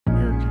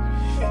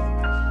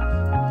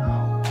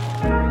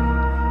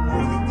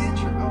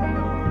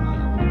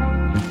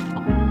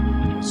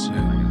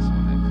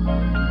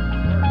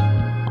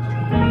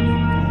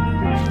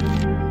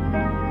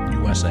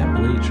What's that,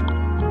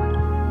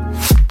 Bleach?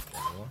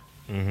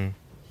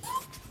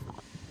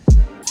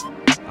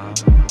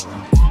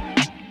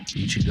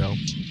 Ichigo.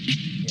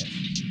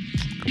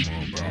 Yes. Come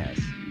on, bro.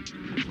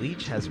 Gas.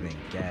 Bleach has been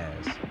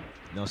gas.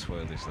 No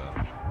spoilers though.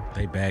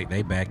 They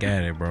back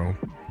at it, bro.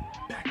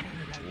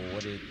 Well,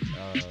 what did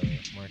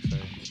Mark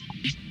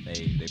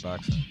say? They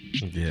boxing.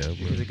 Yeah,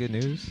 You hear the good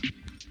news?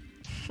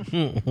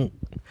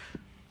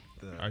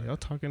 Are y'all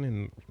talking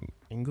in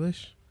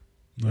English?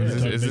 No,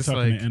 Is they this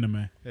talking like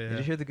anime? Did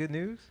you hear the good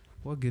news?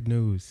 What good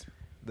news?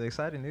 The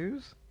exciting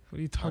news? What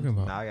are you talking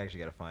about? Nah, I actually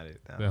gotta find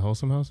it. Now. The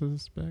Wholesome House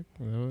is back?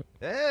 Is that what?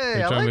 Hey,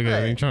 You I like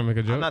that. you trying to make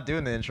a joke? I'm not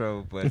doing the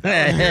intro, but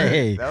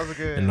Hey. that was a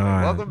good.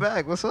 Nah. Welcome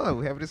back. What's up?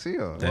 We happy to see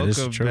y'all. That is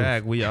the Welcome truth.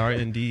 back. We are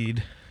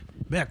indeed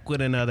back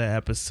with another You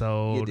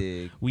episode.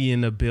 dig? We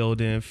in the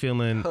building,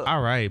 feeling all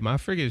right. My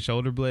freaking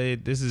shoulder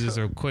blade. This is just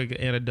a quick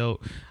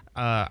antidote.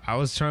 I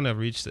was trying to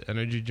reach the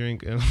energy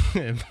drink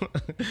and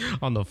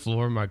on the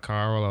floor of my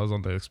car while I was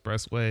on the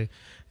expressway,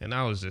 and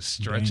I was just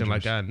stretching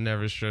like I had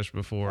never stretched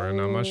before, and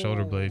now my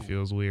shoulder blade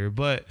feels weird.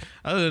 But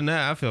other than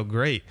that, I feel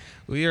great.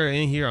 We are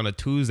in here on a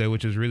Tuesday,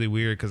 which is really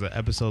weird because the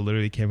episode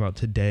literally came out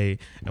today,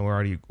 and we're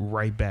already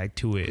right back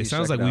to it. Please It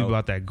sounds check like it we out.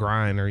 about that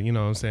grind, or you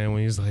know what I'm saying,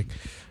 when he's like,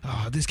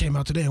 oh, this came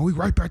out today, and we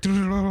right back to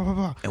blah, blah, blah,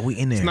 blah. And we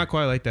in there. It's not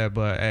quite like that,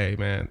 but hey,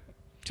 man,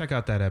 check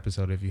out that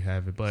episode if you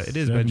haven't. But it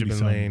is 70 Benjamin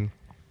something. Lane.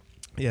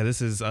 Yeah,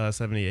 this is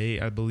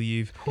 78, I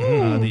believe.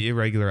 The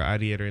irregular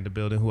ideator in the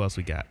building. Who else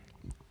we got?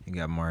 You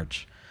got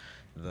March,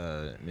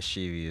 the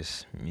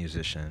mischievous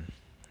musician.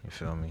 You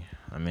feel me?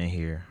 I'm in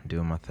here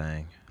doing my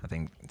thing. I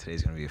think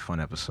today's gonna be a fun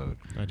episode.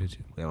 I did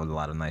too. We have a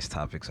lot of nice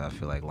topics I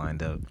feel like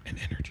lined up. And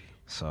energy.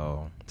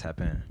 So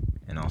tap in.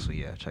 And also,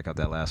 yeah, check out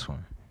that last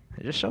one.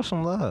 And just show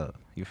some love.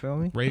 You feel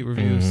me? Rate,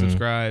 review,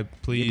 subscribe,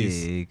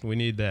 please. dig. We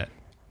need that.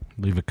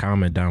 Leave a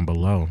comment down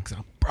below. Because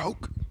I'm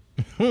broke.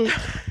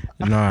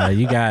 Nah,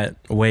 you got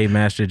Wave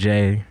Master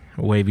J,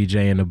 Wavy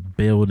J in the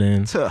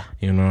building. Tuh.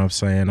 You know what I'm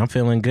saying? I'm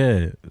feeling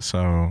good.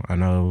 So I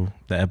know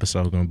the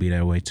episode gonna be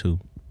that way too.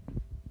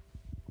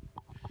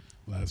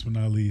 Last but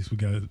not least, we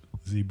got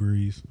Z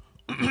Breeze.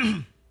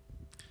 I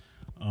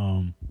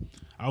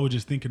was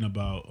just thinking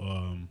about.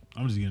 I'm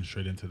just getting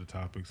straight into the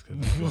topics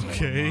because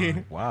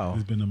Okay. Wow.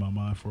 It's been in my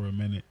mind for a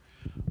minute.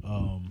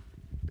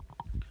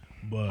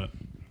 But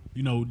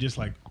you know, just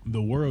like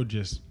the world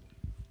just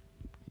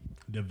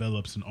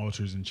develops and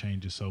alters and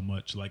changes so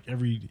much. Like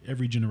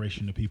every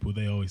generation of people,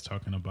 they always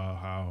talking about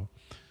how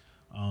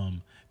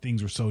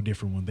things were so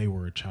different when they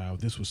were a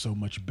child. This was so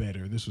much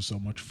better. This was so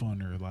much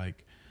funner.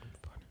 Like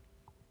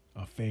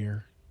a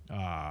fair.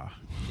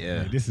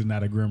 Yeah. This is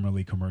not a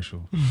Grammarly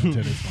commercial.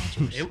 Until they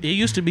sponsor us. It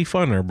used to be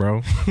funner,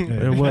 bro.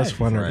 It was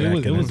funner. Right.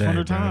 Back It was in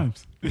the day, funner bro.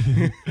 times.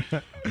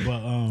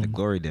 But The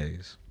glory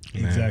days.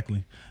 Man.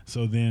 exactly.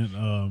 So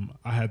then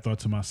I had thought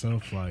to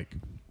myself, like,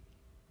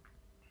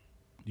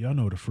 y'all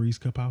know what a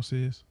Freezecuphouse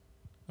is?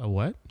 A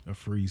what? A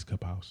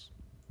Freezecuphouse.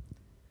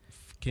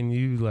 Can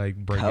you like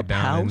break Cup it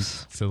down in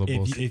house?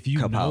 syllables? If you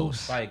Cup know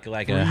house. Like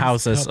Freeze a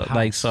house that's cup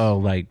like house. so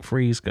like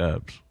freeze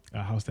cups.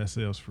 a house that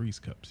sells freeze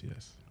cups,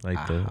 yes. Like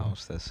A the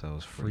house that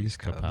sells freeze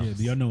cup cups. house. Yeah,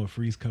 do y'all know what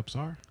freeze cups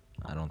are?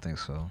 I don't think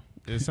so.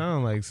 It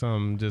sounds like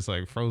some just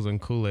like frozen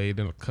Kool-Aid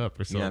in a cup or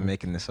You're something. not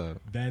making this up.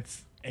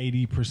 That's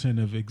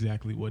 80% of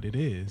exactly what it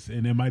is.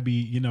 And it might be,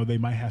 you know, they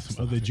might have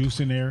some other juice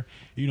in there.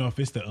 You know, if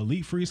it's the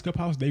elite freeze cup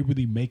house, they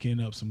really making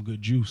up some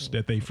good juice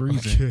that they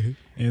freezing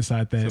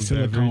inside that Some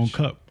silicone beverage.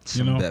 cup.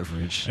 Some you know?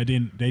 beverage. And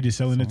then they just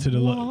selling it to the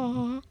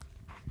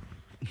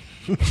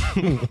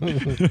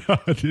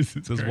this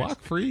is Does crazy. walk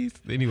freeze?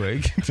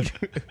 Anyway,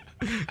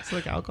 it's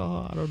like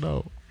alcohol. I don't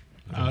know.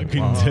 I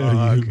couldn't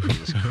tell you.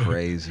 It's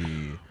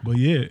crazy. But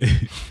yeah.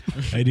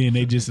 And then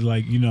they just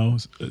like, you know,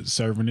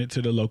 serving it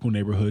to the local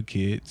neighborhood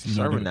kids. You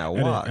Serving know,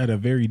 that walk. at a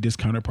very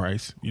discounted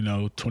price, you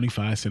know,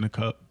 25 cents a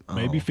cup,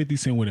 maybe Oh. 50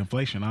 cents with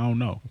inflation. I don't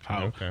know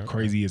how Okay.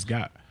 crazy it's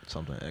got.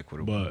 Something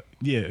equitable. But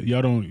yeah,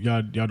 y'all don't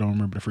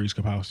remember the Freeze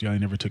Cup House. Y'all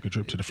ain't never took a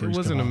trip to the Freeze It Cup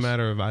wasn't a House.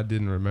 matter of I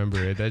didn't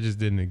remember it. That just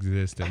didn't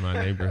exist in my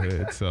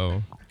neighborhood.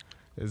 So,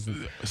 it's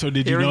So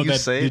did you Hearing know you that?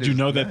 say it Did you is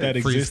know that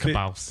freeze existed?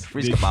 house.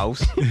 freeze cup house.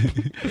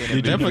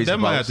 That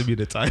might have to be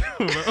the title.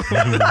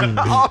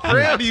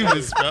 How do you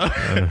misspell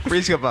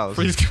Freeze cup house.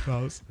 freeze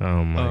house?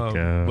 oh my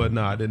god. But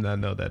no, I did not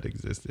know that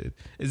existed.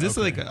 Is this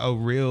like a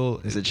real?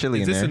 Is it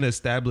chili Is in this there? an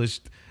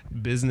established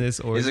business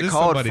or Is is it this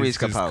called somebody's Freeze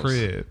Cup just House?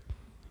 crib?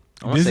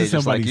 I wanna This say is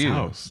just like somebody's you.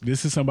 house.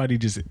 This is somebody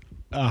just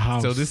a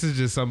house. So this is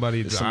just somebody.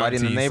 It's somebody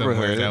in the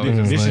neighborhood.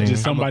 This is like,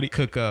 just I'm somebody.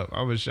 cook up.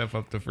 I'm gonna chef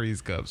up the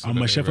freeze cups. I'm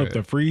gonna chef up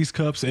the freeze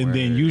cups, and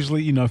then Word.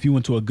 usually, you know, if you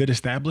went to a good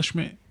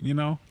establishment, you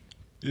know,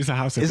 it's a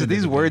house. Is it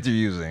these words you're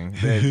using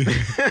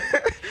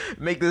that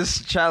make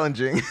this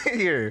challenging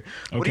here?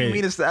 What do you Okay.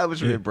 mean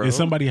establishment, bro? It's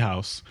somebody's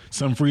house.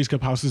 Some freeze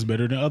cup houses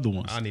better than other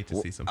ones. I need to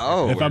see some.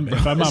 Oh, If I'm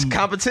it's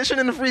competition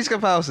in the freeze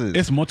cup houses.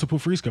 it's multiple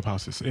freeze cup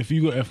houses. If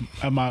you go,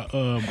 if at my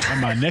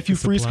nephew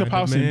Supply freeze cup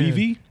house in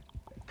demand.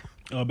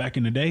 BV, back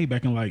in the day,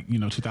 back in like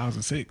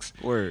 2006,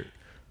 Word.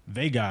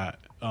 they got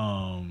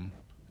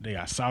They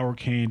got sour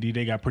candy.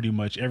 They got pretty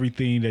much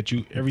everything that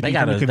you everything. They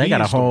got from a the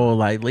convenience store. whole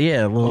like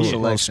little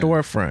selection.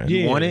 storefront. Yeah.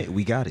 You want it?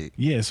 We got it.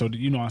 Yeah, so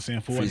you know what I'm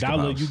saying? For $1,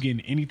 Freezecuphouse. you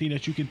getting anything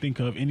that you can think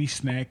of, any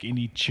snack,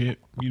 any chip,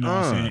 you know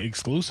what I'm saying?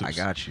 Exclusives. I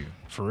got you.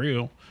 For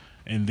real.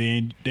 And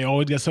then they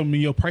always got something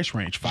in your price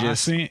range. 5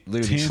 Just cents,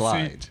 literally 10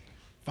 slide. cents,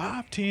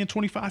 5, 10,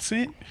 25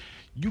 cents.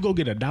 You go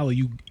get $1,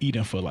 you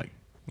eating for like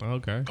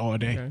Okay. all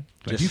day. Okay. Like,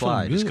 Just you feeling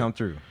slide. Just good. come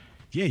through.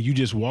 Yeah, you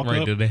just walk Right.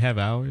 up. Do they have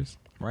hours?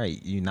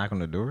 Right. You knock on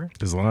the door.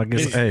 As long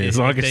as If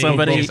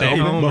somebody they stay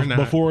home or not.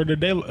 Before the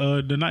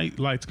night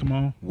lights come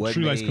on, What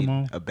street lights made come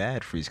on. a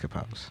bad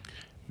Freezecuphouse?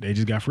 They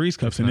just got freeze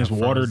cups and not it's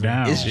watered frozen.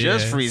 down. It's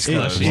just Yeah.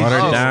 Freezecuphouse. It's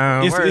watered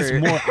down. It's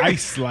more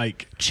ice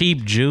like.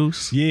 cheap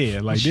juice.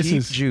 Yeah, like this Cheap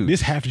is juice. this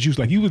half juice.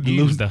 Like you was He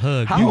used the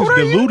hug. You was old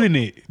are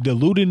you?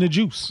 diluting the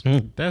juice.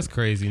 That's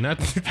crazy.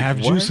 Not Half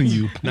juice in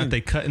you. Not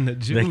they cutting the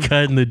They juice.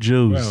 cutting the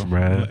juice,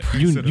 bro.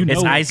 You know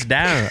It's iced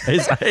down.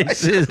 It's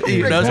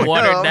it's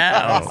watered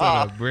down.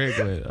 So the brick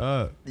went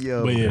up.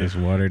 Yo. But yeah, It's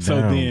watered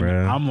so down, then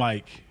bro. I'm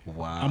like,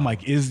 Wow.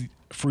 is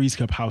Freeze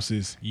Cup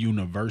houses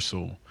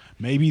universal?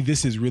 Maybe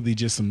this is really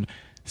just some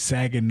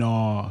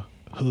Saginaw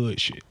hood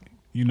shit,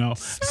 you know?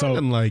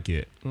 Something like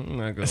it. I'm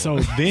not gonna So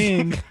lie.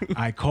 then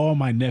I call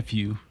my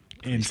nephew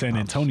in San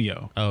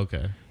Antonio. Oh,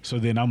 okay. So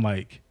then I'm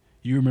like,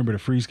 you remember the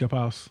Freeze Cup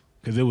house?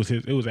 Because it was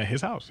at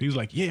his house. He was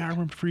like, yeah, I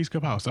remember Freeze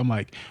Cup house. I'm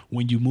like,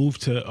 when you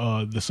moved to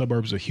the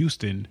suburbs of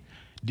Houston,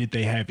 did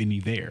they have any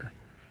there?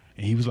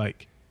 And he was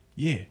like,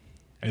 yeah.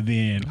 And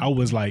then I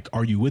was like,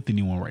 are you with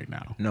anyone right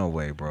now? No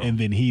way, bro. And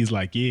then he's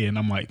like, yeah. And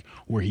I'm like,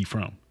 where he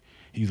from?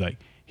 He's like,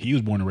 he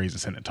was born and raised in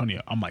San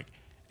Antonio. I'm like,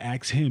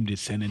 ask him, did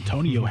San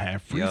Antonio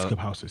have Freeze Yup. Cup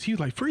houses? He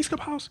was like, Freeze Cup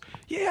house?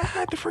 Yeah, I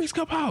had the Freeze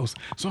Cup house.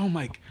 So I'm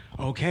like,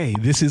 okay,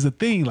 this is a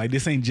thing. Like,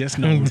 this ain't just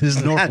no This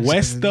is not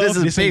Northwest stuff. This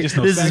is This ain't big. just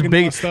no This is Saginaw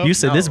big. stuff. You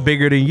said this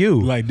bigger than you.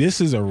 Like,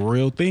 this is a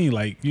real thing.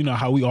 Like, you know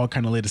how we all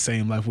kind of live the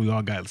same life. We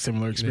all got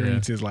similar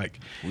experiences. Like,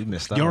 We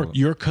missed out.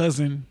 your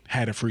cousin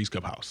had a Freeze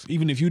Cup house.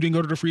 Even if you didn't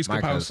go to the Freeze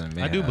My Cup house. cousin,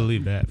 man. I do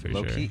believe that for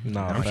Low sure. key? No,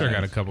 I'm sure I got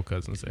a facts. couple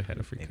cousins that had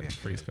a Maybe I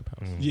freeze cup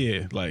house.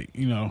 Yeah, like,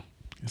 you know.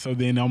 So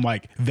then I'm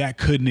like, that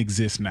couldn't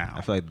exist I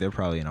now. feel like they're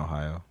probably in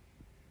Ohio.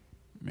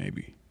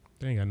 Maybe.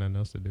 They ain't got nothing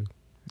else to do.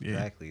 Yeah.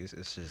 Exactly.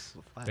 It's just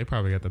They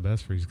probably got the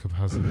best freeze cup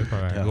houses. They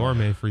probably got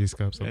gourmet freeze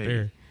cups up Hey.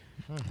 there.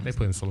 They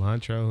put in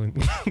cilantro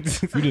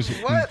and You just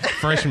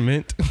fresh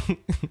mint.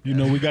 You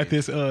know, we got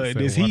this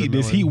this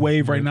watermelon. heat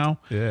wave right now.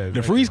 Yeah, The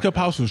exactly. Freeze Cup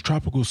house was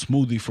tropical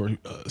smoothie for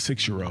a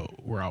 6-year-old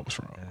where I was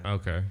from.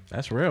 Okay.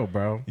 That's real,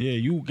 bro. Yeah,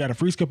 you got a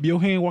Freeze Cup in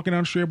your hand walking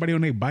down the street, everybody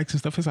on their bikes and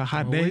stuff. It's a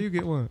hot Where day. you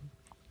get one?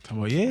 So,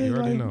 well, yeah, You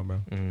already like, know, bro.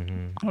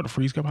 Oh, the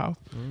Freeze Cup house.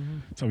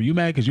 So you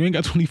mad because you ain't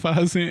got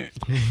 25 cents?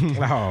 Oh,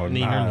 nah.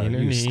 neener, You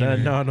neener.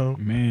 stunned on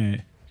them.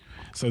 Man.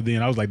 So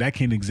then I was like, that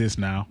can't exist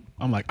now.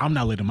 I'm like, I'm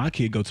not letting my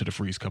kid go to the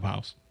Freeze Cup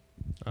house.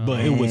 But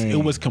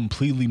it was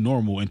completely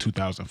normal in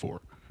 2004.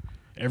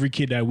 Every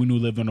kid that we knew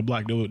lived on the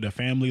block. The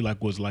family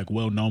was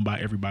well known by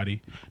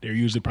everybody. They're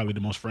usually probably the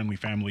most friendly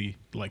family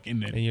like in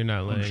the. And you're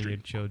not on the letting street. your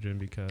children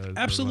because of,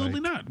 Absolutely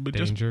like, not. But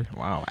danger.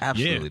 wow.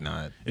 Absolutely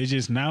not. it's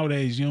just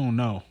nowadays you don't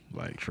know.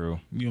 Like True.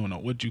 you don't know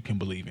what you can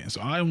believe in. So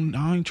I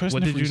ain't trusting.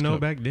 What the did you Freeze know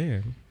Cup. back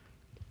then?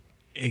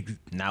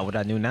 Not what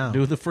I knew now.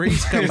 Do the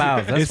freeze come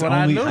out. That's it's what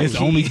only, I know. It's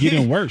only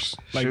getting worse.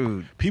 Like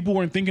Shoot. people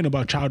weren't thinking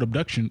about child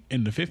abduction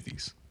in the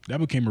 50s. That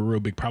became a real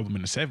big problem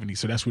in the 70s.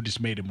 So that's what just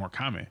made it more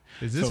common.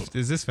 Is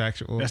this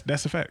factual?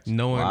 That's a fact.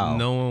 No one Wow.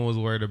 no one was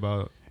worried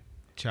about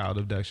child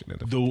abduction in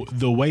the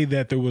The way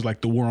that there was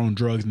like the war on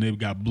drugs and it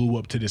got blew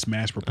up to this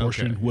mass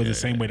proportion Okay, was yeah, the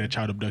same way that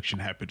child abduction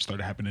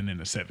started happening in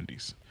the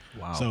 70s.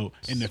 Wow. So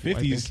in the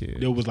Swiping 50s, kids.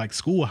 there was like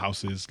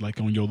schoolhouses like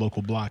on your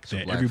local block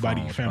that black everybody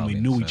phone was family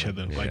probably knew in each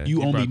other. 70s. Like Yeah, you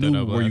he only brought that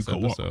knew up where you last could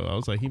walk. episode. I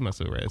was like, he must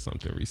have read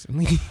something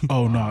recently.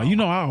 Oh no, you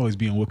know I always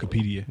be on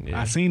Wikipedia. Yeah.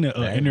 I seen an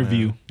Dang,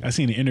 interview. man. I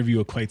seen an interview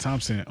of Klay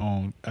Thompson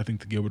on I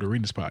think the Gilbert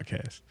Arenas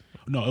podcast.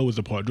 No, it was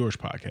the Paul George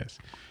podcast,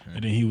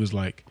 and then he was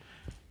like,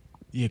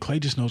 "Yeah, Klay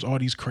just knows all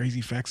these crazy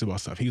facts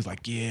about stuff." He was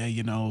like, "Yeah,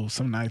 you know,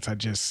 some nights I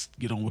just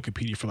get on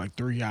Wikipedia for like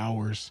 3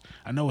 hours.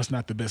 I know it's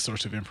not the best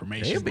source of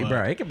information, It could be, but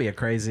bro. It could be a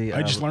crazy.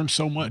 I just learned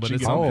so much. but and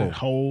it's get on whole. that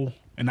whole.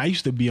 And I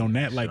used to be on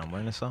that like I'm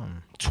learning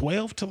something.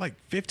 12 to like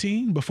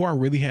 15 before I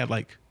really had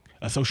like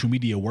a social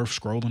media worth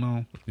scrolling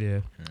on. yeah.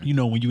 You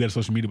know, when you got a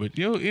social media, but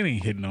yo, it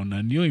ain't hitting on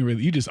nothing. You ain't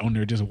really, you just on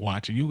there just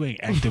watching. You ain't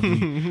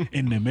actively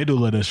in the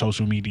middle of the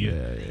social media.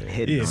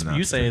 Hitting Yeah, on You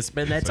nothing. saying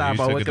spend that So time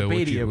you on took it to Wikipedia,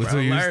 Wiki. bro. So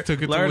you Learn,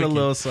 took it to learn a Wiki.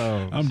 little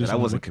song. I'm just I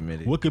on wasn't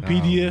committed.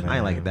 Wikipedia. I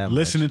ain't like it that much.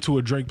 Listening to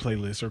a Drake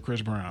playlist or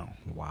Chris Brown.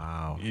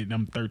 Wow. And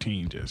I'm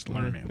 13, just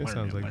learning. It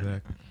sounds like learning.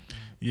 that.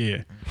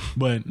 Yeah,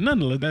 but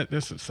nonetheless,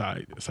 that's a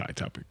side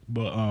topic.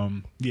 But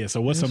yeah.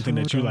 So what's something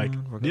that you like?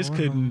 We're This going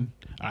couldn't.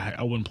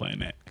 I wasn't playing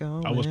that.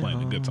 I was playing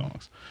the good Going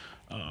songs.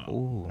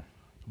 Ooh.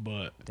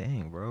 But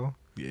Dang, bro.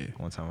 yeah,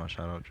 One time I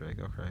shout out Drake.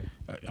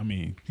 Okay. I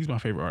mean, he's my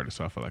favorite artist,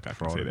 so I feel like I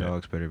For can all say the that.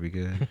 dogs better be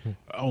good.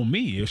 On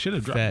me, it should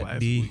have dropped Fat last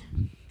D.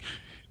 week.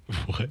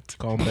 What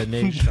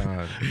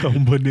Combination.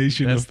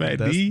 combination of Fat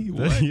that's- D?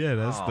 that's- What? yeah,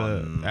 that's Oh,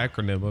 the no.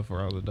 acronym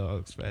for all the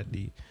dogs. Fat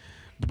D.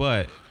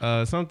 But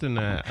something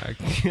that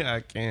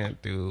I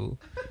can't do,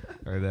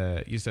 or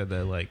that you said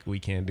that like we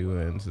can't do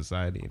in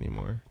society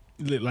anymore.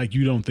 Like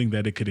you don't think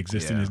that it could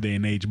exist in Yeah. this day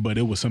and age, but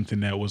it was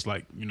something that was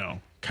like, you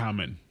know,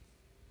 common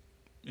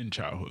in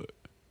childhood.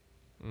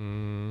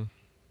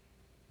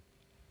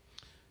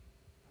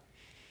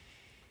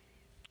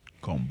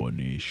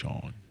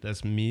 Combination.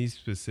 That's me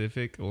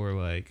specific or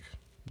like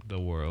the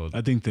world.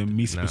 I think the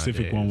me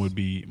specific one Nowadays. would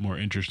be more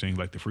interesting,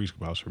 like the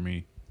Freezecuphouse for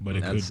me. But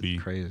it That's could be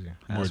crazy.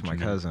 I more asked my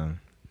generic. cousin.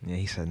 Yeah,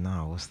 he said,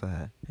 "No, what's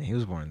that?" And he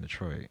was born in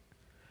Detroit.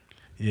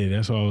 Yeah,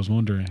 that's what I was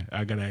wondering.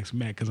 I gotta ask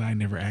Matt because I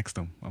never asked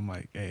him. I'm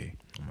like, hey,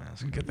 I'm let me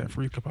asking. get that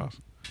Freezecuphouse.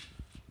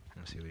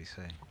 Let's see what he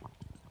say.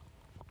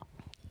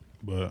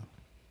 But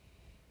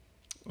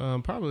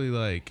Probably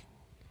like,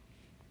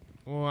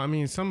 well, I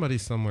mean, somebody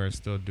somewhere is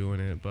still doing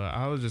it, but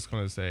I was just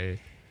gonna say,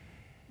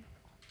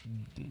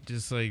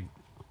 just like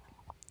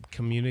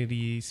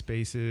community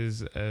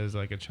spaces as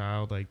like a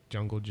child, like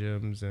jungle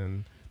gyms,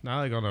 and not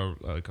like on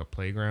a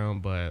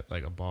playground, but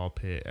like a ball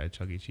pit at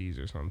Chuck E. Cheese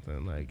or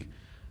something. Like,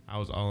 I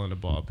was all in a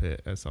ball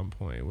pit at some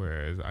point,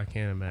 whereas I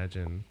can't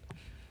imagine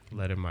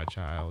letting my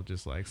child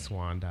just like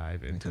swan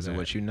dive into Because that of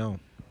what you know.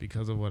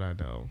 because of what I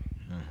know.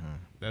 Mm-hmm.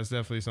 That's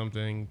definitely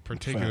something,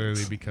 particularly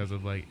Facts. because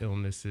of like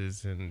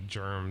illnesses and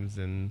germs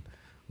and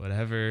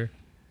whatever.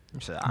 I'm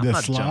The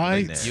not jumping in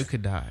slides? there. You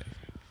could die.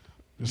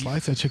 the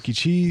slides at Chuck E.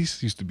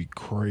 Cheese used to be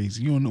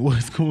crazy. You don't know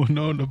what's going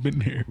on up in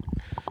there.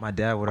 My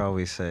dad would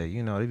always say,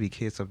 you know, there be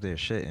kids up there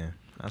shitting.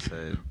 I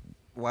said,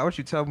 why would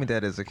you tell me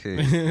that as a kid?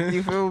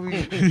 You feel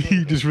me?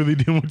 He just really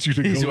didn't want you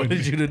to He go in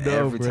wanted there. you to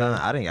know, Every bro. time.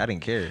 I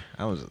didn't care.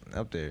 I was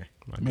up there.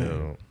 My Man.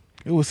 girl.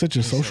 It was such a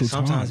He said, social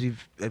sometimes time.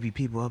 there be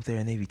people up there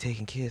and they be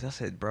taking kids. I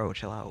said, bro,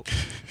 chill out.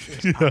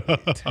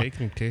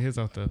 Taking kids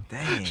out the.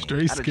 Dang.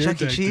 Straight Out of scare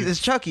Chuck E. Cheese. tactics. It's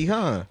Chucky,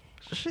 huh?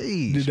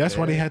 Sheesh, Dude, that's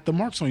why they man. had the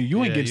marks on you. You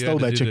ain't Yeah, get you stole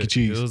had at to do Chuck E. the-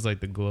 Cheese. It was like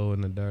the glow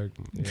in the dark.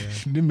 Yeah.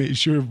 They made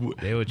sure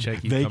They would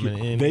check you they coming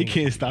in. they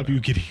can't stop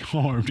you getting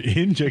harmed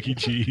in Chuck E.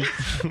 Cheese.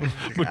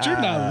 But you're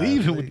not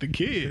leaving with the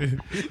kid.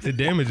 The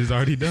damage is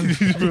already done.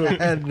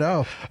 I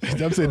know.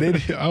 I'm saying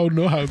I don't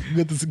know how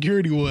good the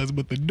security was,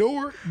 but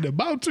the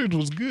bouncers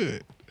was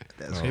good.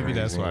 That's Maybe crazy.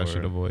 that's why I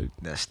should avoid.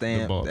 That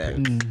stamp. ball That,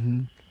 pit.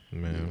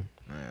 Man.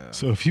 yeah.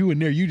 So if you in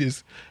there,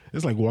 it's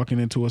like walking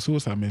into a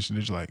suicide mission.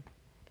 It's like,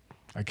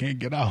 I can't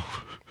get out.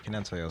 Can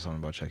I tell you something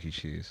about Chuck E.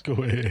 Cheese? Go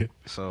ahead.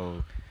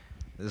 So,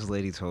 this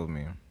lady told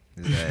me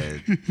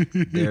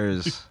that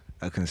there's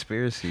a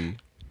conspiracy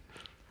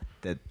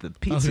that the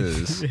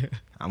pizzas, Yeah.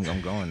 I'm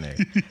going there,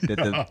 that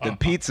the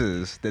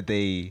pizzas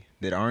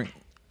that aren't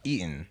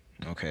eaten,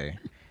 okay,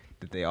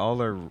 that they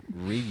all are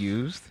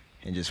reused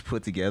and just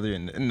put together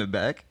in the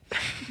back.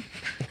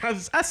 I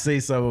say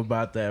something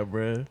about that,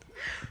 bro.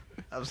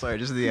 I'm sorry,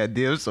 just the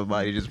idea of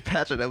somebody just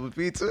patching up a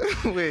pizza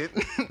with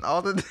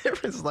all the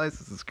different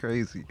slices is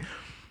crazy.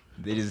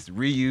 They just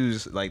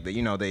reuse, like,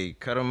 they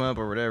cut them up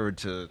or whatever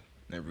to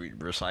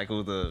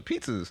recycle the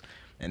pizzas.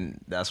 And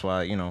that's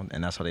why,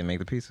 and that's how they make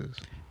the pizzas.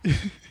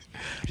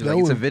 She's That like,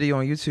 it's a would- video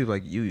on YouTube.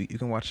 Like, you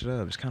can watch it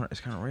up. It's kind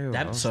of real. I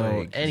That, was so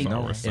like, any,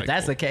 no if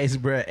that's the case,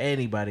 bro,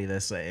 anybody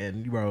that's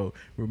saying, bro,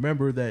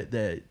 remember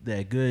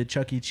that good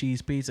Chuck E.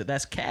 Cheese pizza?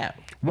 That's cap.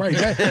 Right.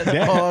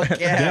 All cap.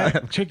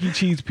 That Chuck E.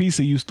 Cheese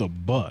pizza used to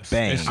bust.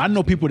 Bang. I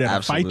know people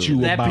that fight Absolutely.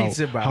 you That about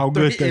pizza about how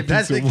good three- that if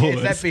that's pizza the case,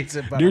 was. that pizza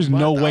about There's a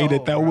no month way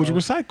old, that was bro.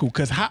 recycled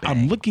because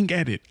I'm looking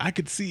at it. I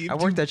could see it. I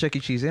worked at Chuck E.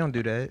 Cheese. They don't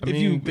do that. If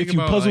you- think if you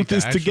about, puzzle like, the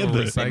this actual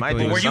together- They might do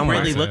recycling Were you Some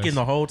really process. looking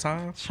the whole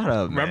time? Shut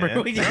up, Remember man.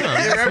 when you,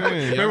 I'm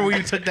saying, remember when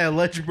you took that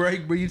lunch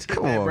break? Where you took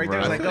Come that on, break? They bro.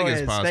 was I like, think go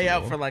it's ahead, stay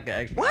out possible. for like an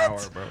extra What?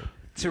 hour, bro.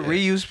 To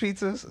reuse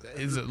pizzas?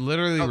 It's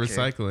literally Okay.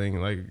 recycling.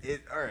 Like,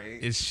 All right.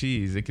 it's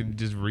cheese. It can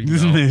just remelt.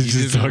 This man's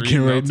You just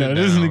talking right remelt now. it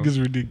This down. nigga's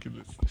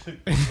ridiculous.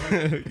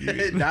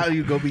 Now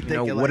you gonna be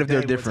thinking, what like, if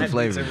they're dang, was different that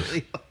pizza flavors?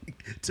 really,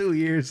 like, 2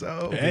 years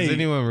old? Hey. Does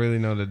anyone really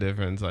know the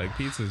difference? Like,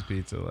 pizza's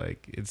pizza.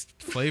 Like, it's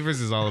flavors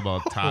is all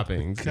about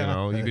toppings. You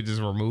know, you could just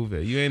remove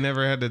it. You ain't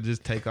never had to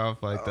just take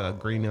off like the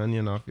green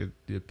onion off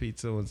your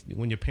pizza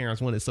when your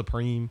parents wanted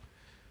supreme.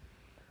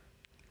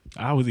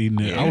 I was eating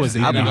it. Yeah, I was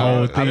eating I've the been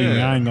whole on- thing.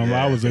 yeah. I ain't gonna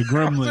lie. I was a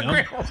gremlin.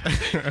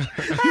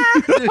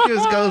 You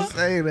was gonna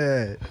say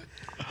that.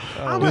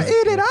 I'm going to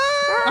eat it all.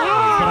 But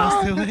I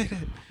still ate it.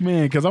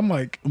 Man, because I'm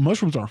like,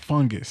 mushrooms are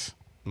fungus.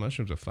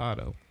 Mushrooms are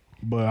fado.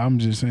 But I'm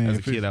just saying, As a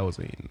if kid, it's- I was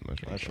eating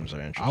mushrooms. Mushrooms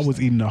are interesting. I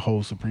was eating the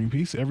whole Supreme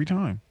piece every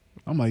time.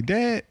 I'm like,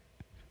 Dad,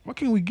 why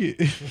can't we get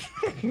I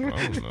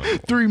don't know.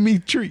 3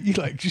 meat treat? He's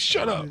like, just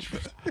shut up.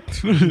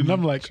 And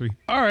I'm like,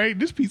 all right,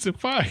 this pizza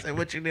fine. Say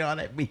what you need all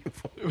that meat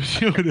for?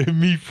 Show that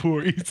meat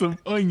for eat some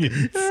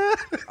onions.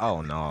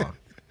 Oh, no.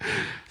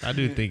 I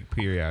do think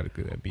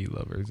periodically that meat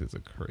lovers is a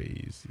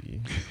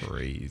crazy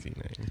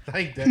name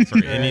Like that's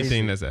for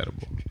anything that's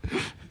edible.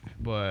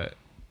 But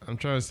I'm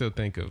trying to still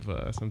think of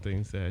some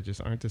things that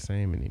just aren't the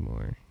same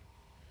anymore.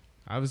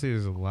 Obviously,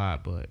 there's a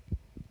lot, but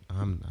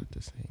I'm not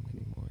the same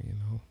anymore. You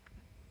know,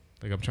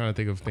 like I'm trying to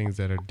think of things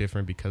that are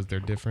different because they're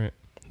different.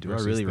 Do I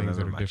versus really things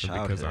that remember are my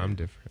different because childhood? I'm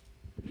different?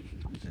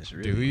 It's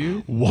really, Do you?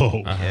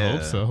 Whoa. I Yeah.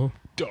 hope so.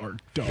 Dark,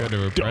 You got to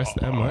repress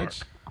that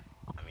much.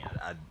 I mean,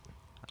 I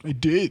I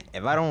did.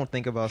 If I don't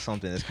think about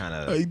something, it's kind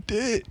I of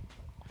did.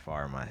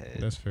 far in my head.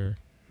 That's fair.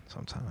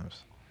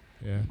 Sometimes.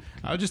 Yeah,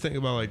 I was just thinking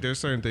about like there's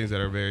certain things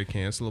that are very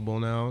cancelable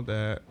now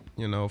that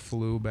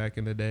flew back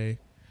in the day.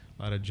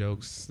 A lot of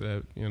jokes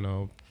that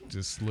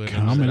just slid. Shit,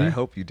 Comedy. I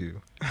hope you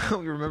do. I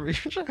hope you remember your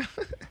job.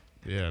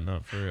 Yeah,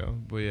 not for real.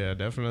 But yeah,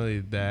 definitely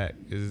that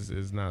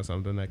is not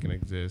something that can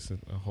exist.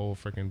 A whole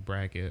freaking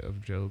bracket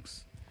of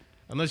jokes.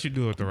 Unless you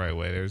do it the right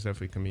way. There's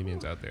definitely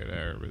comedians out there that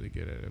are really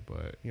good at it.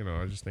 But,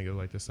 I just think of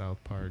like the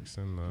South Parks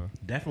and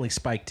Definitely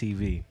Spike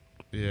TV.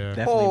 yeah.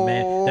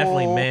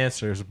 Definitely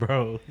Mansers,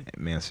 bro.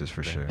 Mansers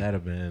for sure. That'd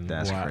have been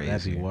That's wild. That'd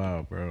crazy. be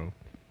wild, bro.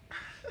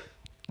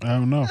 I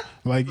don't know.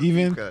 Like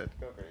even Go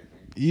crazy.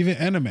 even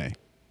anime.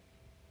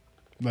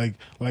 Like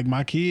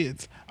my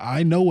kids,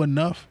 I know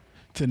enough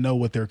to know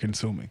what they're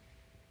consuming.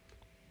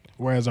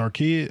 Whereas our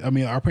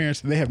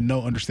parents, they have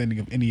no understanding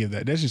of any of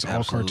that. That's just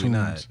Absolutely all not.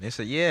 cartoons. They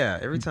said, yeah,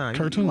 every time.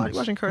 Cartoons. You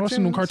watching cartoons?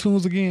 Watching them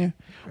cartoons again.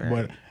 Right.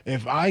 But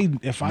if I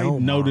No,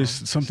 notice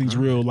Mom, something's it's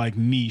not. real like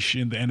niche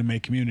in the anime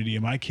community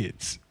and my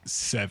kid's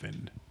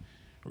 7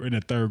 or in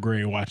the 3rd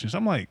grade watching, so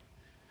I'm like,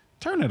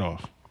 turn it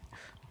off.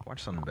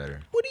 Watch something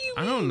better. What do you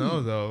I don't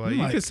know though. Like you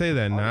Like, could say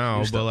that now, your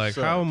but stuff like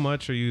sucks. how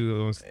much are you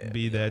going to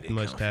be that they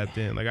much come tapped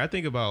in? Like I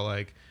think about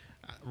like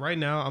right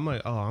now I'm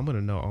like, oh, I'm going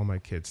to know all my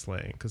kids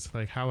slang cuz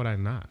like how would I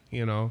not,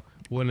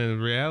 When in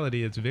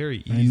reality it's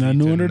very easy. nothing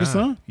new to under the not.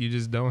 sun. You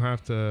just don't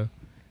have to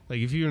like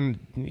if you're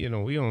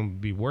we don't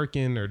be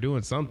working or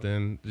doing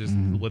something just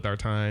with our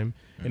time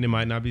and it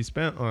might not be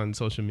spent on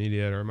social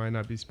media or it might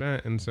not be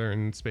spent in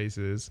certain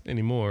spaces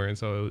anymore, and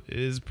so it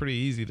is pretty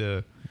easy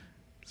to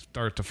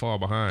start to fall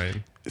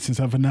behind. Since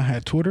I've not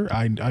had Twitter,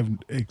 I've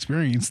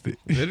experienced it.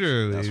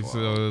 Literally. That's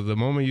So the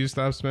moment you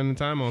stop spending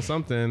time on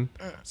something,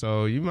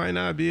 so you might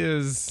not be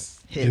as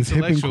It's hip and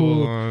intellectual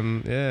cool.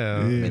 on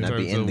May in not be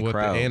terms in of the what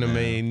crowd, the anime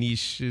man.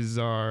 niches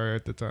are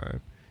at the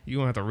time. You're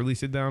gonna have to really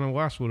sit down and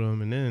watch with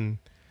them and then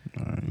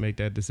make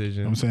that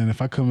decision. I'm saying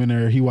if I come in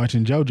there, he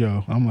watching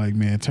JoJo, I'm like,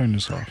 man, turn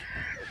this off.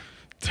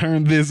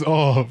 Turn this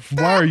off.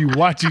 Why are you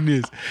watching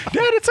this?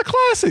 Dad, it's a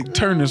classic.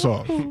 Turn this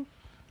off.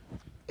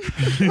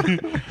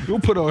 We'll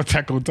put on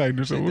Attack on Titan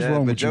or something. What's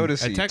wrong with you?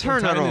 Jodeci, Attack turn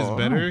on that Titan is off.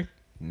 better.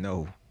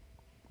 No.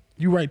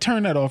 You right.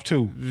 Turn that off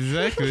too.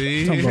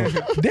 Exactly. Talking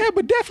about- Dad,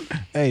 but definitely.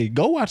 Hey,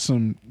 go watch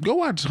Hunter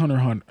x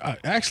Hunter.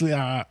 Actually,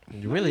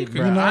 Really,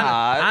 bro. know-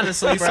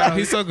 Honestly, bro.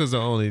 Hisoka's the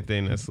only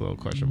thing that's a little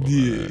questionable.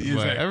 Yeah, about it. exactly.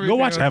 But Go everything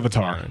watch else is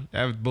Avatar.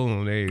 fine.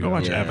 Boom, there you go go.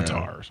 watch Yeah.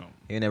 Avatar or something.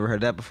 You ain't never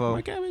heard that before?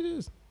 What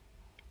cabbages?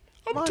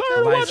 I'm Nice- tired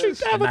of watching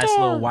A Avatar. nice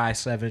little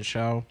Y7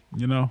 show.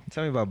 You know,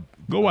 Tell me about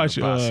Go watch,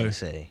 Boss uh,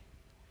 Sensei.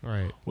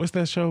 Right. what's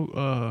that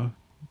show?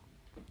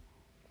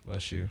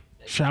 Bless you.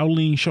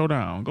 Shaolin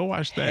Showdown. Go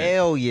watch that.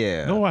 Hell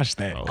yeah. Go watch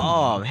that. Oh. Come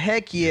on. Oh,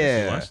 heck You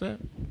yeah. watch that?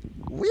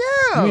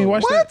 Yeah. You ain't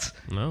watch what?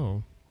 that?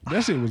 No.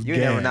 That shit was You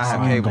gas. never not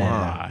have I ain't cable, gonna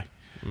huh? lie.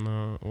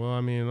 No. Well,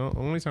 I mean, the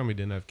only time we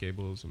didn't have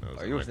cables when I was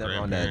Oh, with you was my never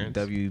on that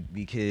grandparents.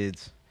 WB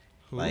Kids,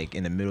 Who? like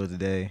in the middle of the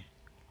day.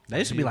 They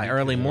used to be like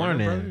early Warner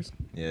morning. Brothers?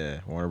 Yeah,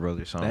 Warner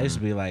Brothers something. That used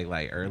to be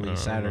like early No.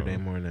 Saturday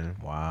morning.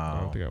 I Wow.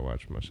 don't think I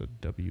watched much of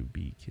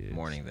WB Kids.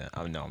 Morning then.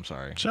 Oh no, I'm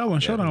sorry.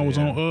 Shaolin Showdown was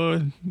yeah.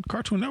 on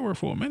Cartoon Network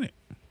for a minute.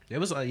 It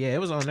was it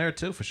was on there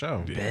too for sure.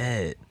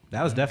 Bet.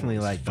 That was definitely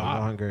like the fire.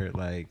 longer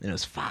like It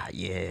was fire.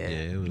 Yeah.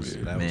 it was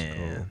that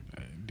Man.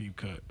 Deep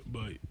cut,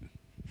 but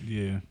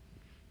yeah.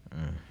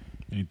 Mm.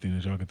 Anything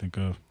that y'all can think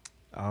of.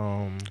 was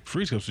cool.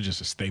 Freezecuphouse was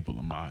just a staple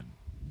of my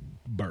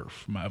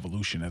birth, my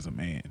evolution as a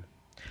man.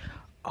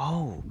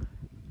 Oh,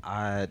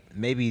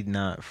 maybe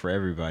not for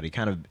everybody.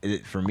 Kind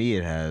of for me,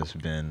 it has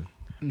been.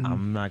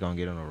 I'm not gonna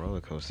get on a roller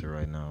coaster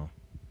right now,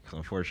 because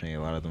unfortunately,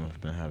 a lot of them have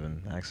been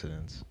having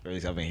accidents. Or at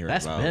least I've been hearing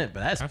That's about.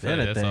 that's I feel been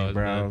like a that's thing, always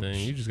been bro. a thing.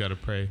 You just gotta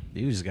pray.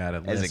 You just gotta.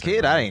 As a listen,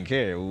 kid, bro. I didn't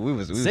care. We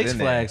was Six in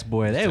Flags,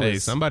 boy. They Hey,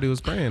 was somebody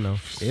was praying though.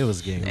 it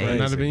was getting Hey, Might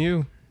not have been crazy.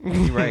 you. There.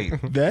 You're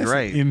right. That's You're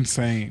right.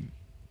 insane.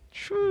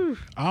 Phew.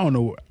 I don't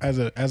know.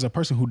 As a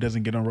person who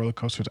doesn't get on roller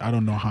coasters, I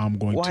don't know how I'm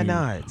going Why to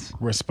not?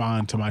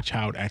 respond to my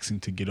child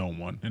asking to get on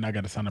one, and I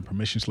got to sign a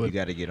permission You slip.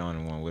 got to get on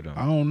in one with them.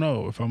 I don't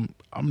know if I'm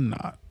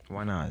not.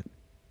 Why not?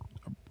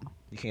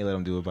 You can't let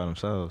them do it by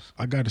themselves.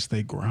 I got to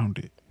stay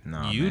grounded.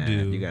 Nah, You man.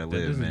 do. You gotta That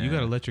live, doesn't- man. You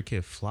gotta let your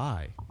kid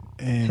fly.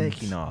 And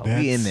Heck no. that's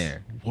We in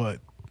there. What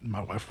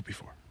my wife would be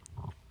for.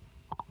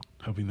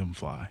 Helping them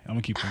fly. I'm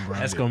gonna keep them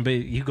grounded. That's gonna be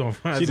you gonna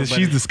find She's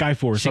somebody- the Sky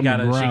Force. She I'm the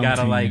gotta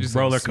ground like team. You just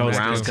roller gonna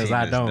smack coasters them. because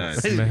I Ground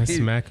don't. team is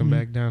Smack him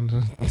back down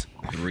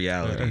to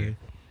Reality.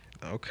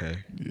 Okay.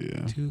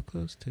 Yeah, too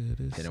close to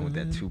the Hit them with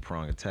that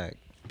 2-prong attack.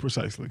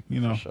 precisely. You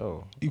know,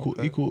 Sure.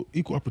 equal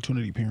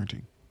opportunity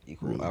parenting.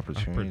 Equal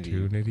opportunity.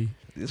 opportunity.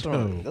 That's what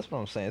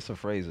I'm saying. It's a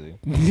phrasing.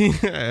 Yeah,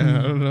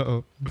 I don't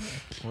know.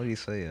 What do you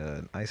say?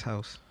 Ice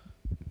house?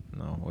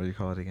 No. What do you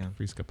call it again?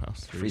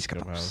 Freezecuphouse.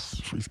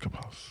 Freezecuphouse.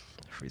 Freezecuphouse.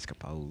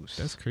 Freezecuphouse.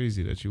 That's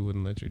crazy that you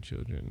wouldn't let your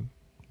children.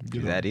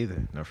 Do that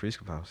either. No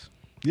Freezecuphouse.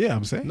 Yeah,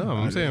 I'm saying. No,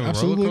 I'm saying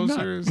absolutely roller not.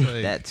 coasters.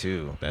 Like, That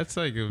too. that's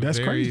like a That's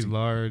very crazy.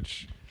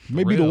 large.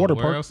 Maybe the Real. water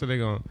Where park. else are they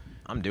going?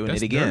 I'm doing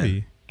That's it again.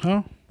 dirty.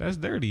 Huh? That's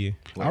dirty.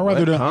 Wait, I'd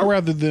rather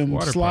what? them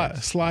Water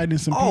parks. slide in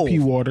some Oh. PP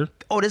water.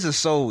 Oh,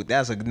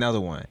 that's another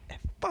one.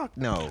 Fuck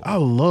no. I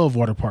love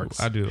water parks.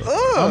 I do.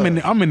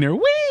 I'm in there.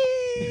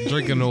 Wee.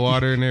 Drinking the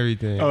water and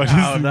everything. Oh,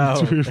 Oh no.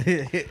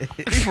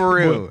 For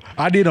real.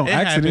 I did on it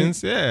accident.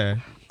 happens, yeah.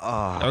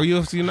 Or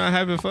you're not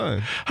having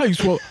fun. How you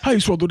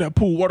swallow that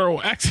pool water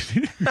on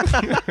accident?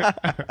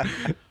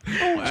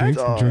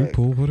 Drink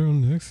pool water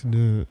on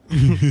accident.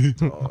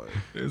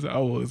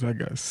 I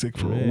got sick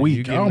for Man, a you week.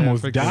 I getting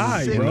almost that freaking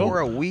died, sick bro. for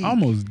a week? I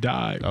almost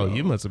died. Oh, bro.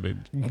 you must have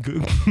been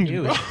good.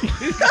 You was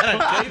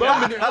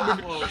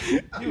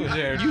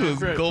there. You was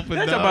gulping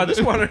Talking down. about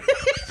this water.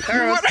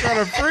 I was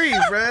trying to freeze,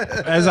 bro.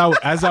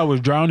 As I was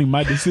drowning,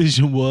 my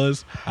decision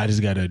was I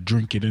just gotta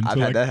drink it I've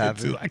until had that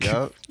happen.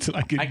 until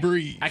I can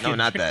breathe. No,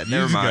 not that. You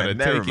Never just mind. gotta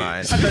Never take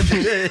mind.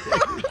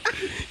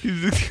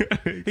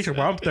 He said,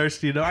 "Well, I'm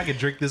thirsty. You know, I can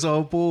drink this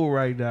whole pool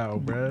right now,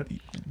 bro."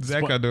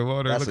 Zach got the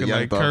water That's a looking young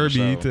like thug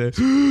Kirby. show.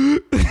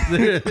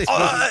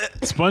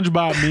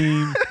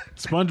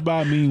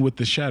 SpongeBob meme with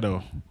the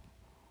shadow.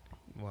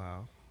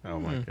 Wow. Oh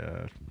my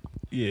god.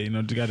 Yeah,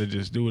 you gotta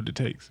just do what it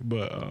takes.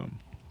 But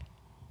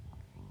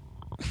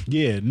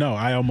yeah, no,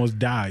 I almost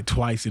died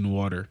twice in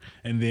water.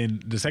 And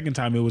then the second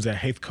time it was at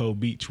Haithco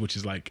Beach, which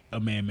is like a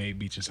man-made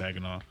beach in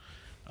Saginaw.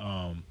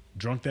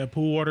 Drunk that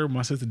pool water.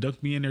 My sister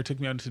dunked me in there, took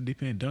me out into the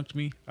deep end, dunked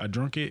me. I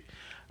drunk it.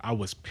 I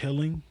was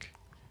pilling.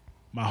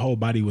 My whole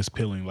body was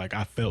pilling. Like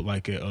I felt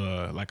like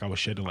I was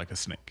shedding like a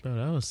snake. Oh,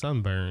 that was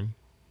sunburn.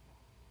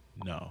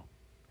 No.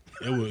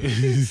 It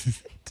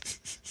was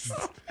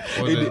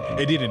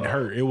it didn't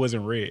hurt. It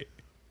wasn't red.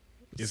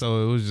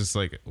 So it was just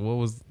like, what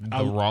was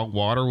the raw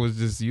water was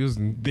just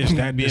using This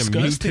that being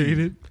disgusting.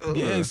 mutated?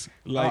 Yes,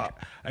 like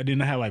I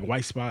didn't have like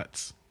white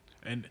spots,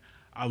 and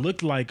I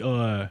looked like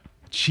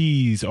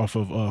cheese off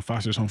of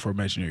Foster's Home for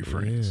Imaginary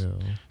Friends. Ew.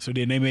 So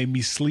then they made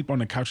me sleep on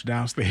the couch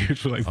downstairs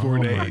for like 4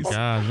 Oh days. my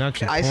god! Not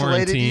your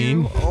Isolated quarantine.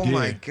 you? Oh Yeah.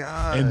 my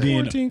god. And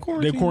then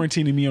Quarantine. they're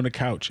quarantining me on the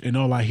couch, and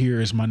all I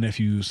hear is my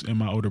nephews and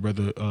my older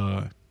brother.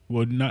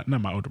 Well, not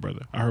my older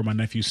brother. I heard my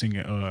nephew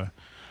singing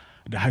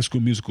the High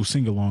School Musical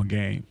sing-along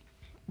game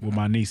with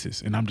my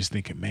nieces, and I'm just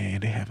thinking,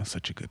 man, they having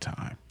such a good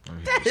time.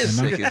 Sick as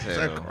That's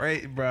hell.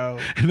 great, bro.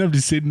 And I'm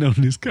just sitting on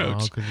this Oh,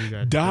 couch, 'cause you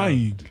got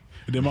dying.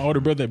 And then my older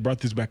brother brought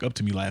this back up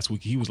to me last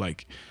week. He was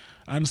like,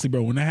 honestly,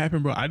 bro, when that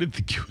happened, bro, I didn't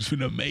think you was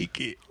gonna make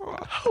it.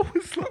 I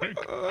was like,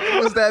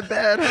 It was that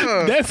bad,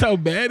 huh? that's how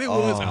bad it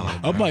was.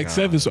 I'm like God.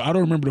 7, so I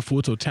don't remember the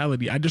full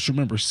totality. I just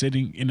remember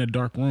sitting in a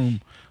dark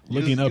room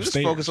looking you was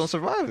upstairs. focused on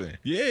surviving.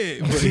 Yeah,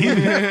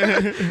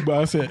 but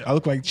I said I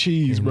look like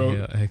cheese, bro.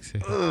 Inhale,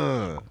 exhale.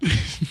 Ugh.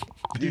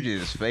 You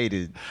just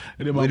faded.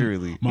 And then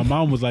Literally. my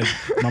mom was like,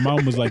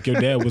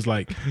 your dad was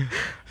like,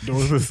 there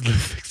was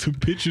some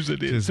pictures of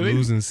this. Just So they-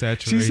 losing she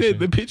saturation. said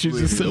the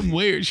pictures are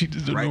somewhere. She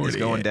just Right, ignored it's it.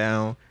 going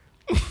down.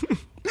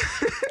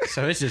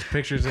 So it's just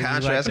pictures of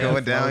Contrast you like that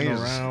going down, floating you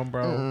just- around,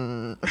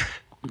 bro.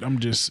 I'm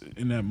just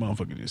in that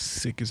motherfucker, just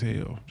sick as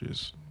hell,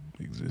 just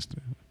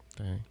existing.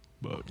 Dang.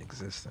 But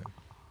Existing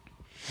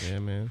Yeah,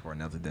 man. for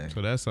another day.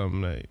 So that's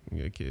something that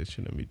your kids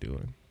shouldn't be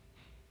doing.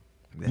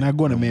 not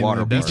going to The man-made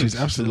water beaches, parks.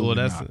 absolutely Well,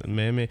 that's not.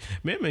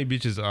 man-made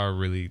beaches are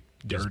really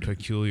just Dirty.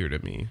 peculiar to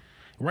me.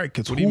 Right?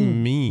 Because What do you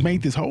mean?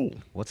 made this hole?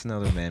 What's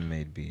another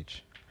man-made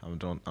beach? I'm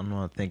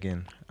not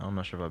thinking. I'm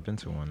not sure if I've been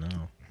to one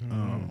now.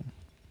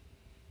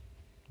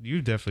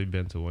 You've definitely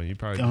been to one. You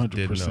probably just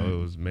didn't 100%. know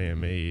it was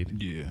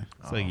man-made. Yeah,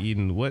 It's like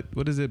eating what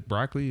is it?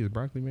 Broccoli? Is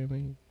broccoli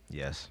man-made?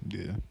 Yes.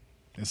 yeah.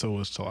 And so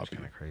was Kind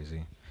tilapia. of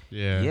crazy.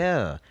 Yeah.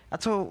 Yeah. I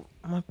told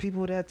my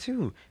people that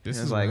too. This This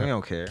is is like, where we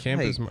don't care.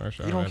 Campus Like,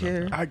 Marshall, you don't I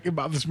don't care. It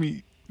bothers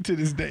me to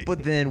this day.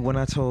 But then when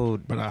I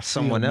told But I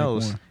still someone make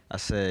else, one. I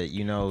said,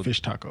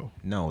 Fish taco.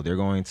 no, they're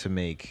going to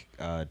make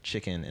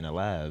chicken in a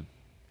lab,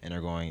 and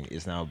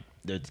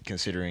they're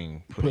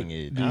considering putting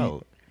it the-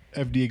 out.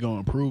 FDA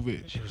gonna approve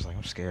it. She was like,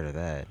 I'm scared of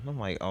that. And I'm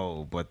like,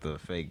 oh, but the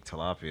fake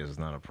tilapia is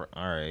not all right.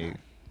 I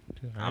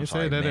I'm didn't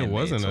sorry, say that it man-made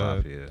wasn't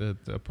tilapia.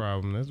 a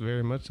problem. That's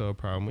very much so a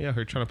problem. We out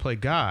here trying to play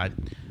God.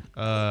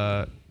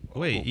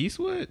 Wait,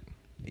 Eastwood?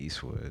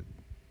 Eastwood.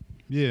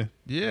 Yeah,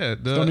 Yeah,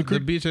 Stony the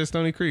Creek? beach at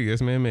Stony Creek.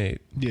 That's man-made.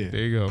 yeah.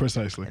 There you go.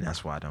 Precisely. And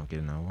that's why I don't get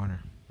in the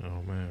water.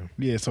 Oh man.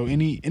 Yeah, so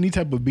any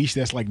type of beach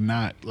that's like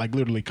not like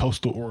literally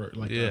coastal or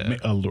like Yeah.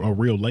 a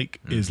real lake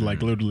is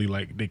like literally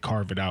like they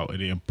carve it out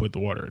and then put the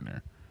water in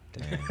there.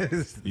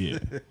 Damn. Yeah.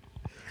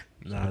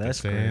 Nah,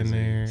 that's Sand crazy.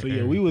 there. So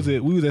yeah, we was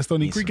at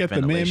Stony Need Creek some at the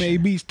ventilation.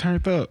 man-made beach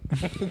turned up.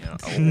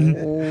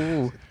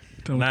 Oh.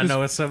 And I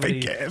know it's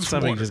somebody fake-ass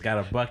water. water. Just got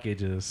a bucket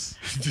just.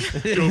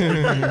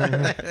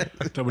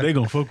 So they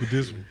gonna fuck with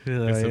this one.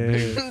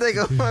 They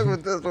go fuck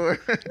with this one.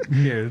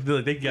 Yeah,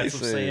 they got They some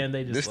said, sand.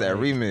 They just this that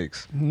like,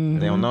 remix.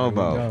 They don't know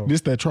about.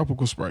 This that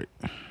tropical Sprite.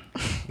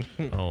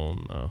 Oh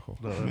no.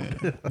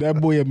 Man, that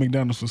boy at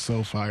McDonald's was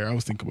so fire. I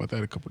was thinking about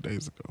that a couple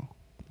days ago.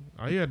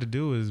 All you had to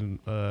do is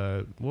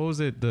what was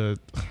it?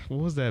 What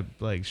was that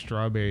like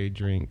strawberry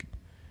drink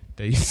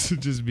that used to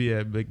just be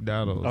at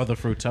McDonald's? Oh, the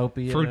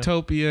Fruitopia.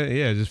 Fruitopia,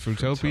 yeah, just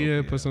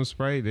Fruitopia. Fruitopia. Put some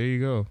Sprite. There you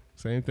go.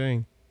 Same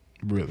thing,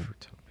 Really.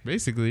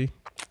 basically.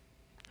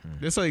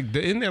 It's like,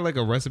 isn't there like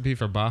a recipe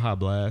for Baja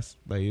Blast?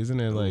 Like, isn't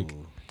it like,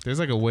 there's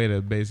like a way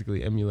to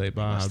basically emulate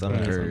Baja Blast,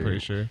 I'm pretty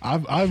sure.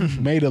 I've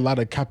made a lot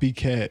of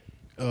copycat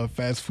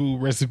fast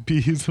food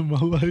recipes in my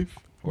life.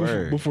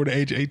 Before the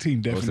age of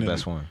 18, definitely. What's the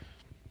best one?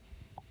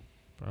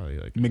 Probably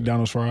like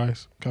McDonald's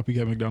fries.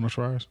 Copycat McDonald's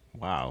fries.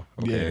 Wow.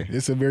 Okay. Yeah,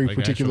 it's a very like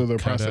particular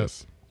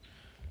process.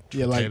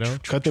 Yeah, like potato?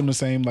 cut them the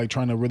same, like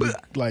trying to really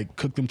like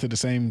cook them to the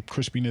same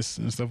crispiness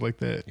and stuff like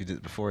that. You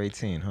did before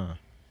 18, huh?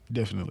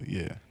 Definitely,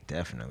 yeah.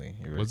 Definitely.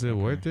 Was it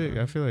worth it?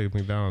 I feel like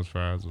McDonald's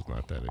fries was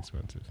not that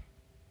expensive.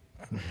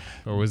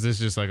 Or was this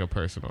just like a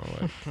personal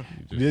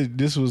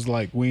This was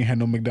like we ain't had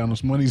no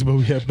McDonald's monies, but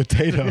we had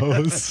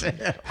potatoes.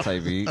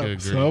 Type beat.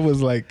 So I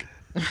was like,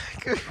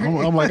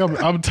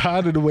 I'm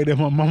tired of the way that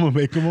my mama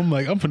make them. I'm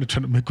like, I'm gonna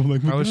try to make them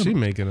like How was McDonald's. she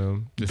making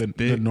them? Just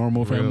The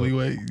normal family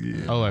way.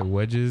 Yeah. Oh, like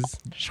wedges?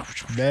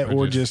 That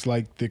or just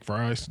like thick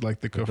fries, like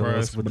thick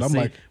fries. But I'm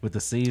like, with the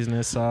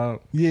seasoning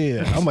salt.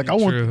 yeah, I'm like, I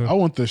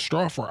want the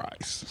straw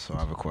fries. So I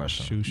have a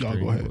question. Y'all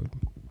go ahead.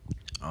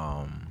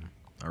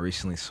 I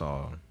recently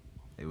saw,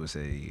 it was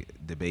a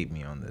debate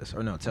me on this.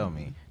 Or no, tell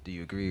me, do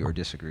you agree or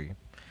disagree?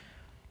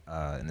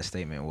 And the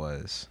statement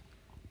was,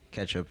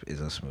 ketchup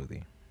is a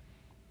smoothie.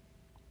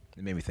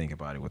 It made me think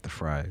about it with the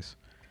fries.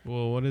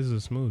 Well, what is a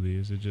smoothie?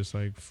 Is it just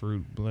like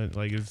fruit blend?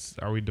 Like,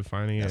 are we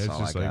defining it That's as all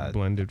just I like got.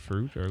 blended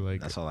fruit or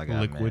like That's all I got,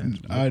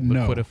 liquid, No.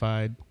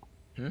 liquidified?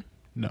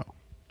 No.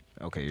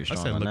 Okay, you're I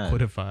strong said on that.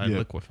 liquidified, Yeah.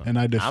 liquefied. And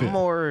I defend. I'm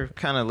more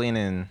kind of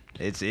leaning.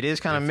 It is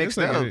kind of mixed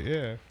up.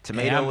 Yeah.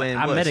 Tomato and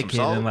I what, met a some kid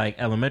salt? in like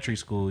elementary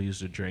school used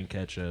to drink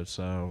ketchup.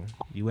 So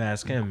you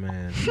ask him,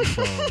 man,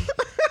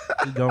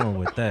 he going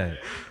with that.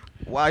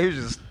 Wow, he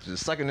was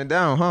just sucking it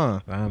down, huh?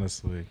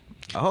 Honestly,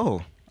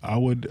 Oh, I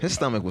would. his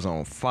stomach was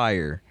on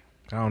fire.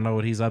 I don't know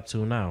what he's up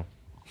to now.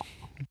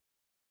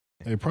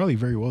 They're probably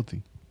very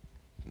wealthy.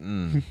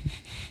 With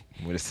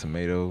his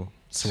tomato.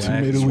 Swag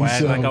Tomato like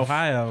himself.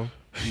 Ohio.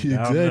 Down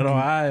Exactly. in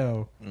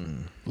Ohio.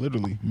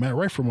 Literally, Matt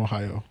right from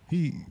Ohio.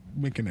 He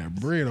making that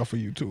bread off of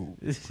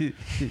YouTube.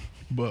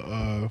 But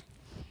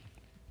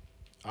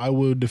I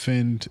will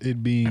defend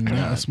it being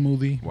not a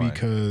smoothie Why?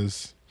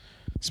 because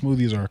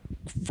smoothies are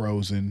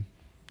frozen,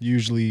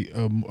 usually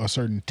a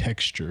certain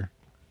texture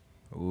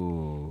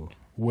Ooh.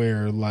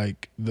 where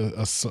like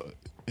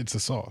it's a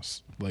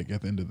sauce. Like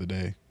at the end of the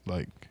day,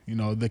 like the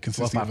Well, if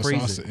consistency I of a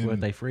freeze sauce, it,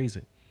 would they freeze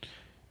it?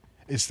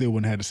 it still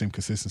wouldn't have the same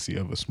consistency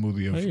of a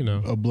smoothie of How you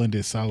know? a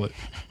blended solid.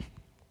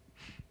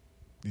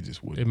 It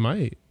just wouldn't. It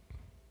might.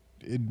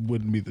 It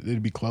wouldn't be.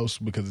 It'd be close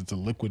because it's a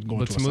liquid going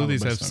But to a solid. smoothies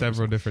but have it's not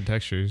several different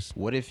textures.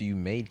 What if you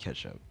made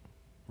ketchup?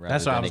 Rather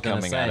That's what I than was it gonna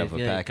coming say. out of a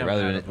Yeah, packet, coming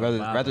out of a rather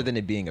bottle. than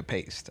it being a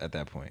paste at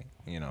that point.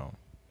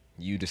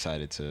 You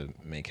decided to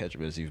make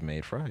ketchup as you've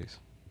made fries.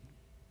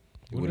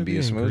 It What wouldn't are be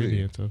a the smoothie.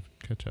 ingredients of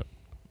ketchup?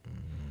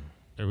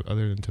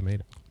 Other than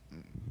tomato.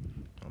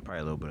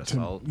 Probably a little bit of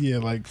salt, Yeah,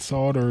 like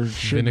salt or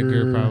sugar,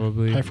 Vinegar,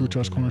 probably. high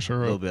fructose corn a little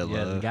syrup, bit of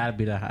Yeah, love. it gotta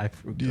be the high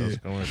fructose Yeah.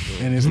 corn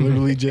syrup. and it's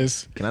literally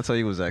just Can I tell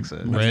you what Zach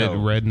said?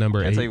 Red number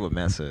Can I 8. tell you what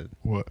Matt said?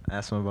 what? I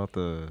asked him about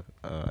the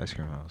ice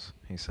cream house.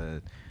 He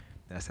said,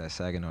 "That's that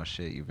Saginaw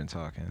shit you've been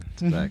talking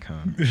to Zach, huh?"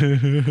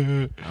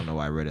 that I don't know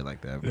why I read it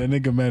like that. But.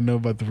 nigga Matt know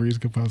about the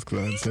Freezecuphouse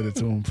because I said it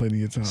to him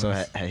plenty of times. So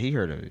had he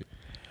heard of it?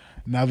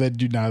 now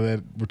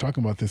that we're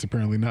talking about this,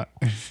 apparently not.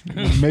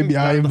 Maybe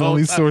I am the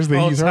only source that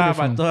he's heard it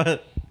from. I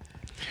thought,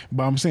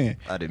 But I'm saying,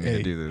 I didn't mean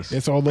to do this.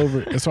 It's all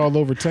over. It's all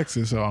over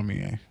Texas. So I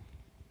mean,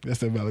 that's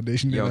that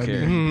validation. You don't that I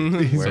care.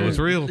 need. So it's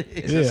real.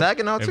 It's Yeah. in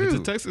Saginaw If too. it's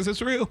in Texas,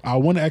 it's real. I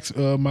want to ask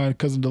my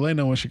cousin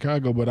Delano in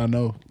Chicago, but I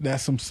know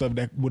that's some stuff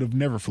that would have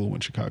never flew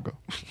in Chicago.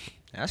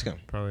 Ask him.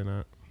 Probably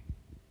not.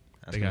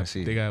 Ask him and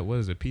see. They got what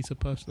is it? Pizza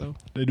puffs though.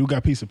 They do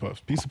got pizza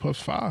puffs. Pizza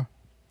puffs fire.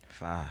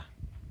 Fire.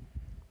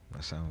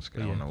 That sounds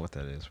good. I don't know what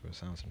that is, but it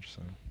sounds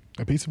interesting.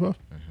 A pizza puff?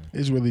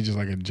 It's really just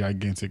like a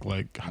gigantic,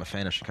 like I'm a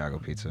fan of Chicago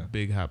pizza.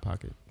 Big hot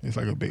pocket. it's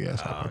like a big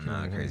ass Oh, hot I'm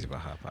not crazy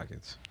about Hot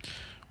Pockets.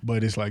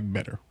 but it's like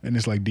better and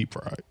it's like deep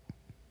fried.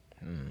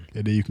 Mm.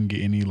 And then you can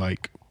get any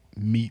like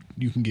meat.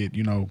 You can get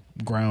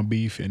ground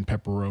beef and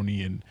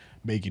pepperoni and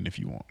bacon if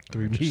you want.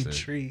 three meat Interested.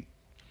 treat.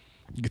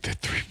 You get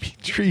that 3-meat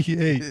treat.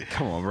 Hey,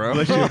 Come on, bro.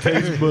 bless your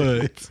taste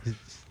buds.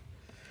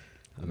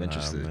 I'm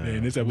interested. man.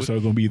 Man, this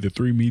episode gonna be the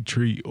 3-meat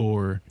treat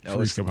or Oh,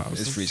 it's Freezecuphouse.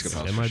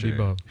 Freezecuphouse. It might be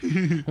both.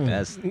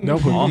 That's Don't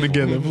put them awful.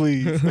 together,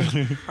 please.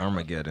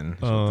 Armageddon.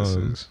 Is what this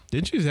is.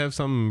 Didn't you have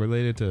something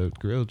related to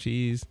grilled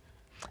cheese?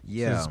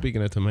 Yeah.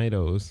 Speaking of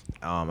tomatoes,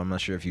 I'm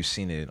not sure if you've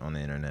seen it on the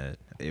internet.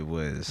 It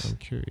was. I'm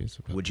curious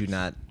about. Would you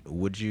not?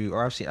 Would you?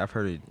 Or I've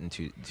heard it in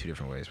two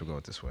different ways. We'll go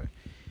it this way.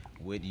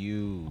 Would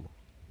you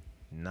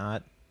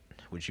not?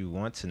 Would you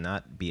want to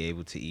not be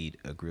able to eat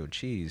a grilled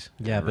cheese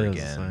Yeah, ever but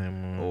it's the again,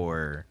 same one.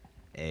 or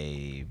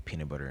a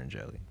peanut butter and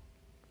jelly?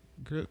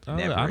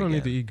 I don't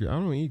need to eat. I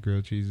don't eat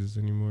grilled cheeses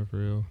anymore for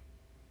real.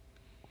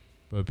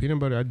 But peanut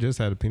butter, I just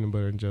had a peanut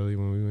butter and jelly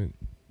when we went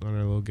on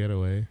our little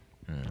getaway.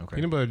 Okay.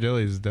 Peanut butter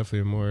jelly is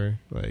definitely more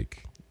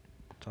like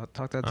Talk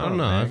that talk. I don't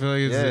know. I man. feel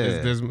like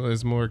Yeah.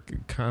 it's more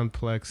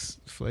complex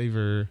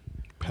flavor.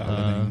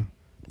 Palading.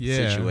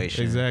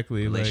 situation.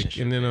 Exactly. Like,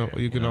 relationship and then there,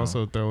 you can know?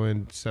 also throw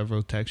in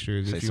several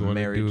textures Say if you some want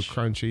to do a marriage.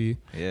 crunchy.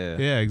 Yeah.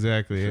 Yeah,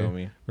 exactly. Feel Yeah.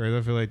 me? Whereas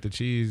I feel like the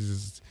cheese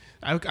is,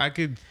 I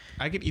could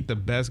eat the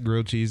best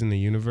grilled cheese in the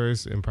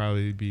universe and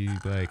probably be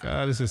like,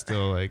 this is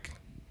still like,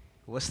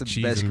 What's the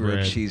Cheese best and grilled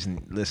bread. cheese?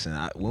 Listen,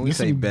 when we There's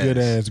say some best, good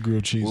ass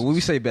grilled cheese. when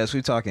we say best,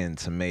 we talking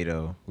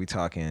tomato. We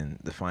talking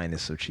the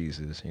finest of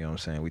cheeses. You know what I'm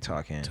saying? We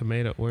talking.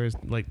 tomato. Where's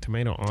like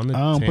tomato on the I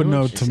don't put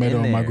no sandwich? It's tomato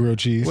in on my there. grilled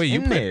cheese. Wait,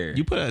 in there.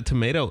 you put a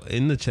tomato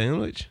in the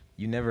sandwich?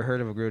 You never heard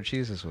of a grilled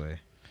cheese this way?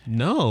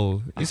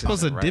 No, you're This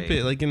supposed to isn't dip right.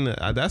 it like in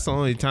the. That's the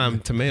only time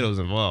tomatoes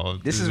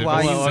involved. This is if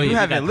why it's- Well, you you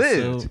haven't got the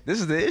lived. soup. This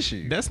is the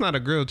issue. That's not a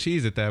grilled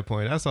cheese at that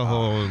point. That's a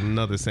whole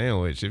nother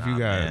sandwich. If you Nah,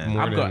 got man.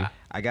 more I'm than go-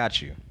 I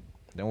got you.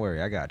 Don't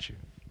worry, I got you.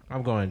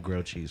 I'm going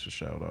grilled cheese for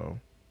sure though.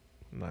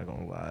 I'm not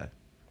gonna lie.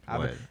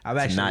 What? I've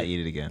To actually not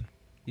eat it again.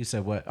 You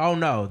said what? Oh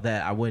no,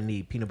 that I wouldn't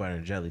eat peanut butter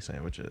and jelly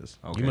sandwiches.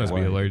 Okay, you must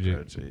be word.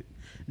 allergic.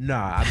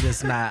 Nah, I'm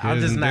just not. I'm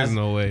just There's not.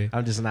 no way.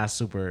 I'm just not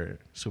super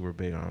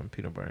big on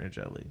peanut butter and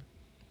jelly.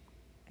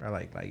 I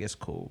like it's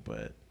cool,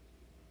 but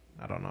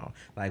I don't know.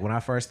 Like when I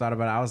first thought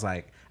about it, I was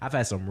like, I've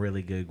had some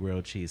really good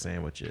grilled cheese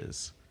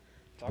sandwiches.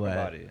 Talk but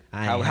about it.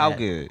 I ain't How had-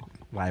 good?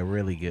 Like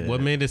really good. What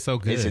made it so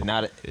good? Is it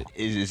not?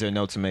 Is there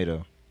no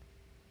tomato?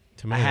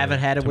 I haven't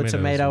had it with Tomato's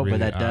tomato, really but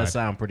that does odd.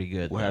 sound pretty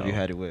good. What have you though.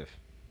 had it with?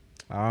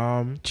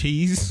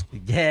 Cheese?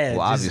 Yeah.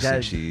 Well, just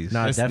obviously cheese.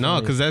 No, No,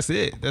 definitely. because that's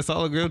it. That's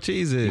all a grilled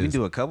cheese is. You can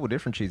do a couple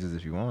different cheeses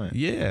if you want.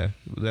 Yeah,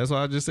 that's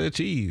why I just said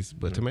cheese,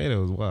 but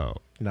tomatoes. Wow,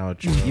 No,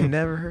 true. You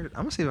never heard?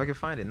 I'm gonna see if I can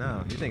find it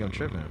now. You think I'm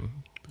tripping?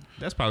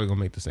 that's probably gonna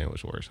make the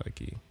sandwich worse. Like,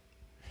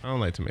 I don't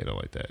like tomato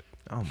like that.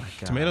 Oh my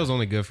god. Tomato's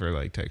only good for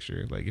like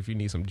texture. Like if you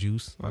need some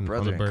juice My on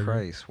brother the in burger,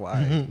 Christ.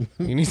 Why?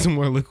 you need some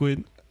more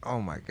liquid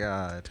Oh my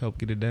god. to help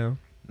get it down.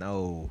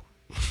 No.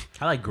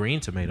 I like green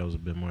tomatoes a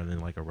bit more than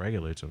like a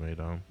regular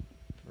tomato.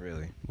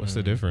 Really? What's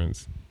the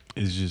difference?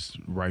 It's just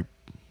ripe.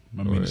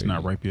 I mean, it's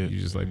not ripe yet. You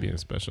just like being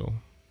special.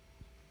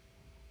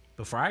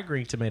 The fried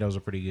green tomatoes are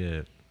pretty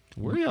good.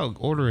 Where y'all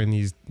ordering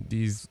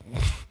these?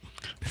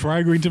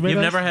 Fried green tomatoes.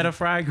 You've never had a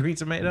fried green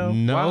tomato?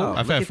 No, Wow,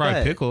 I've look had at fried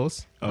that.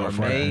 pickles. Gourmet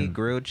fried,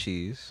 grilled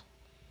cheese.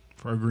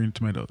 fried green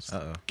tomatoes.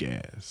 Uh-oh.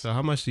 Gas. So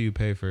how much do you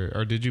pay for?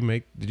 Or did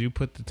you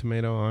put the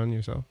tomato on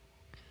yourself?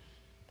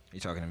 You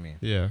talking to me?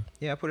 Yeah,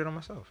 Yeah, I put it on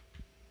myself.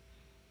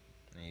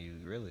 And you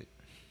grill it.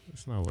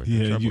 it's not worth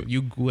Yeah, the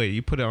trouble.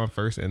 You put it on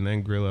first and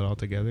then grill it all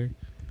together.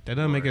 That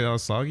doesn't make it all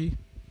soggy.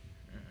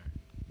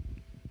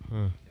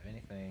 Huh. If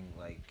anything,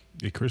 like,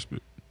 It crisp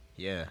it.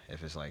 yeah,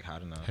 if it's like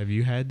hot enough. Have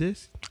you had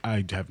this?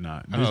 I have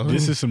not. Oh.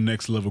 This is some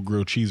next level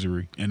grilled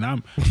cheesery, and I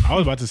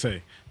was about to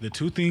say the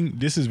two thing.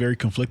 This is very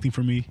conflicting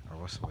for me. Or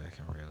what's the way I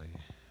can really?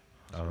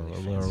 A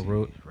really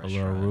little fancy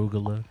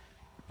arugula.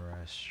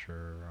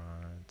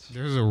 Restaurant.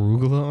 There's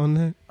arugula on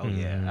that. Oh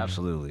yeah,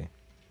 absolutely.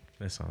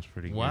 That sounds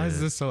pretty good. Why is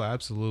this so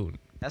absolute?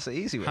 That's an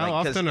easy way. How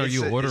Like, 'cause often are it's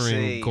you it's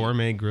ordering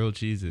gourmet grilled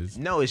cheeses?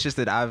 No, it's just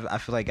that I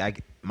feel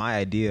like my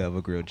idea of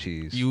a grilled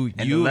cheese. You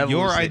and the levels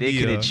your that it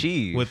could idea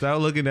achieve.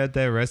 without looking at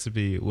that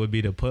recipe would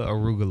be to put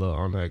arugula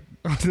on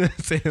that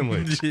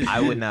sandwich. I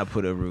would not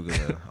put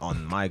arugula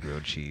on my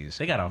grilled cheese.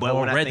 They got a But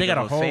whole when I Reddit. They think got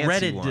a of whole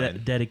fancy Reddit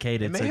one,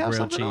 dedicated it may to have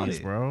grilled something on cheese,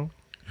 it. bro.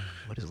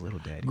 What is little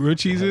daddy? Grilled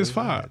cheese What the is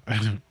hell fire.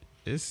 that?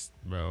 It's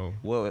bro.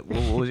 What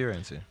was your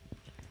answer?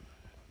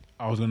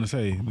 I was gonna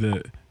say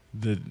the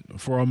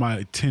for all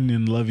my 10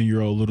 and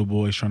 11-year-old little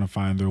boys trying to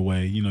find their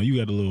way. You know, you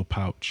got a little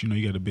pouch. You know,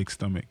 you got a big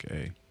stomach.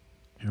 Hey,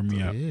 hear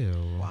me out. Ew.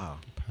 Wow.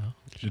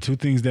 The two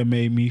things that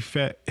made me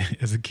fat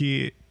as a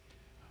kid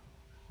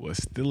was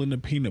stealing the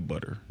peanut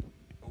butter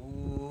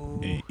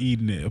and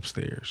eating it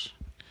upstairs,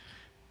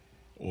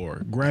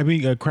 or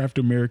grabbing a Kraft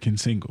American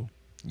single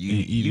and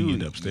eating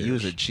it upstairs. You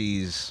was a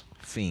cheese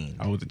fiend.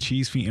 I was a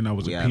cheese fiend and I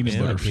was We a have peanut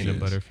been butter a fiend. peanut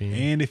butter fiend.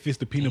 And if it's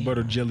the peanut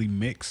butter jelly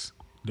mix,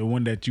 the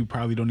one that you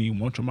probably don't even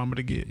want your mama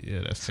to get,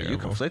 Yeah, that's So you're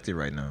terrible. conflicted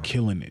right now.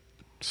 killing it.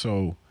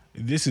 So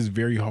this is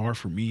very hard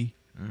for me.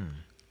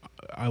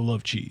 I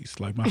love cheese.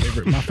 Like my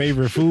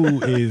favorite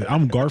food is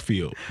I'm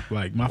Garfield.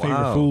 Like my favorite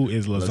Wow. food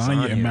is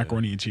lasagna and Lasagna.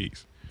 macaroni and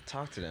cheese.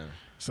 Talk to them.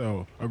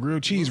 So a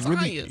grilled cheese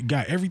really Lasagna.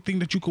 got everything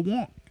that you could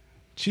want.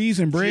 Cheese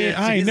and bread.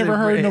 Yeah, I ain't cheese never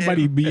and heard bread.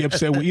 nobody be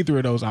upset with either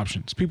of those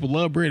options. People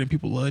love bread and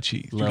people love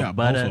cheese. You Love got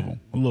butter. both of them.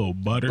 A little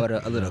butter. But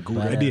a little Butter.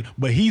 I gouda. did.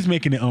 But he's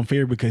making it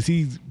unfair because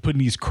he's putting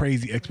these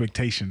crazy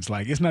expectations.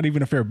 Like it's not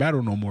even a fair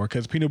battle no more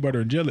because peanut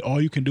butter and jelly,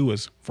 all you can do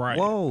is fry it.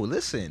 Whoa,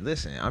 listen. I'm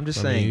just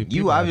I mean, saying. You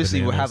people have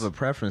obviously will have bananas. a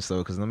preference though,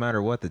 because no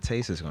matter what, the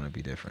taste is going to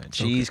be different.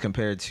 Cheese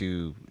compared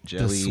to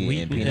jelly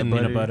sweet and and peanut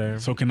Peanut butter. butter.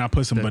 So can I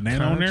put some The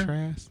banana on there?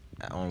 contrast.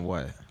 On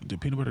what? The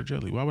peanut butter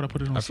jelly. Why would I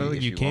put it on? I feel seed? like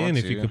if you you can want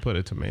if you to. could put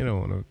a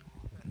tomato on a.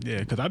 Yeah,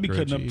 because I be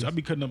Grilled cutting cheese. up. I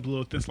be cutting up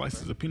little thin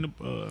slices of peanut.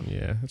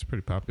 Yeah, that's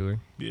pretty popular.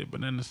 Yeah,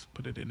 bananas.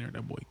 Put it in there.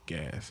 That boy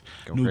gas.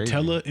 Go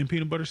Nutella and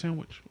peanut butter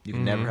sandwich. You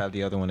can never have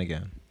the other one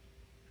again.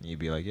 You'd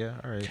be like, yeah,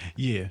 all right.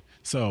 Yeah.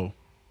 So,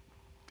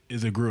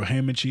 is it grilled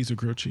ham and cheese or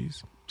grilled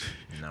cheese?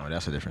 No,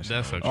 that's a different.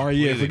 That's a sandwich. Oh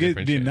yeah, completely forget.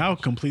 different Then shit. now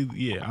completely.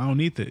 Yeah, I don't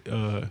need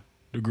the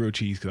grilled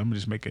cheese because I'm gonna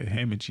just make a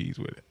ham and cheese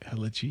with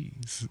hella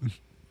cheese.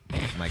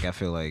 Like I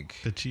feel like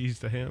the cheese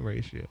to ham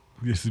ratio.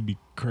 This would be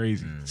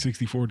crazy.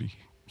 60-40.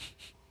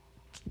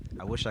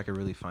 I wish I could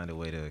really find a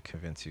way to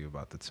convince you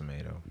about the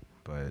tomato,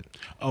 but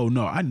Oh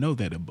no, I know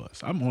that it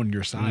bust. I'm on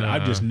your side.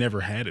 I've just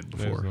never had it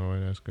There's before. no way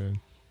that's good.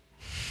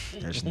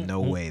 there's no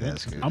way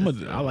that's good.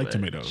 I like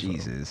tomatoes. so.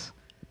 Jesus.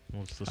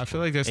 I feel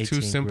like that's too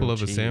 18 simple grilled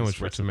of a cheese sandwich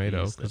for recipes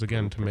tomato. that Because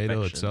again, prove tomato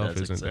perfection itself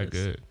does isn't that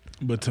exist.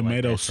 good. But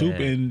tomato that soup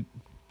bad. and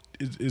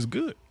is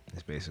good.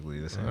 It's basically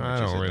the same. I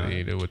don't really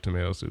eat it with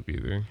tomato soup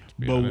either. To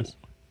be But honest.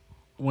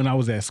 when I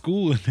was at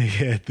school and they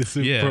had the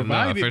soup Yeah,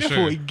 provided, for that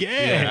sure. boy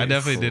gas. Yeah, I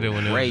definitely did it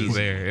when it was Crazy. just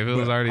there. If it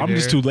was But already I'm there,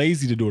 just too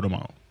lazy to do it on my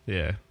own.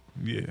 yeah.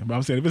 Yeah, but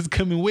I'm saying if it's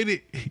coming with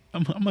it,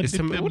 I'm gonna Is,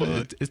 dip that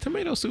bud. is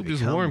tomato soup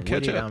just Come warm with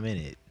ketchup? It, I'm in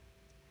it.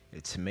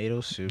 It's tomato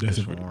soup That's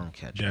is a- warm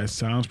ketchup. That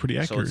sounds pretty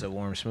So accurate. it's a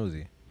warm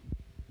smoothie.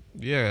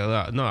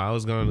 Yeah, no, I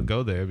was going to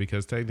go there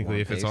because technically,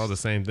 Warm if it's all paste. the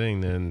same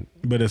thing, then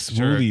But a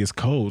Sure. smoothie is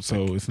cold,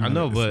 so it's not. I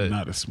know, it's but-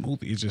 not a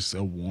smoothie. It's just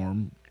a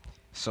warm.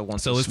 So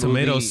once so a is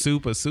tomato smoothie-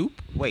 soup a soup?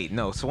 Wait,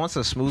 no. So once a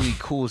smoothie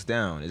cools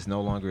down, it's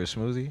no longer a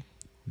smoothie.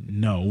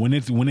 No, when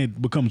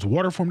it becomes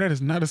water form, that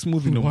is not a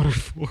smoothie no more. Water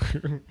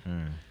for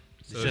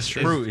It's just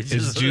fruit. It's,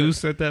 just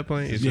juice at that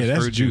point. It's Yeah, just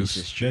that's fruit juice.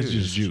 It's That's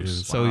just juice.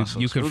 juice. So Wow,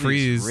 you could smoothies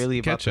freeze really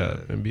about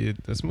ketchup the- and be a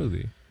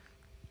smoothie.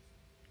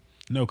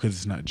 No, because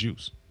it's not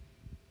juice.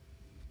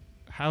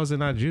 How is it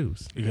not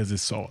juice? Because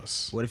it's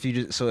sauce. What if you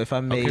just? So if I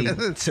made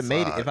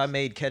tomato, if I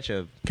made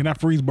ketchup, Can I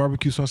freeze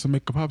barbecue sauce and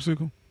make a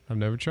popsicle? I've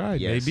never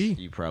tried. yes, Maybe.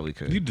 you probably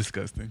could. You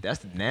disgusting.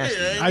 That's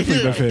nasty. I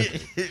think that's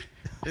it.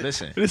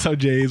 Listen, That's how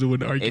Jay is with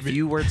the argument. if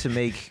you were to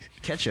make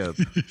ketchup,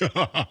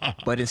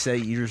 but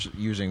instead you're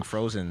using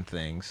frozen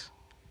things,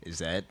 is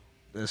that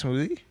a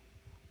smoothie?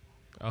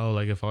 Oh,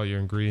 like if all your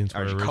ingredients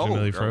were Or originally cold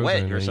or frozen wet or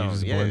and you something,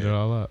 just yeah. blend it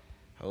all up.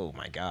 Oh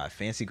my god,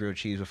 fancy grilled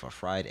cheese with a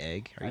fried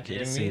egg? Are you I kidding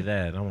didn't me? see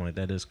that. I'm like,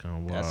 that is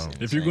kind of That's wild.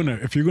 insane.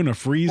 if you're gonna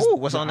freeze Ooh,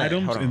 what's the on that?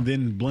 items Hold on. and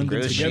then blend them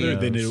Grilled together,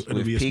 then cheese it'll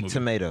with be a peaked smoothie.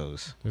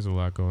 tomatoes. There's a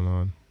lot going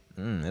on.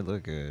 It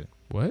look good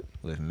What?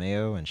 with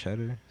mayo and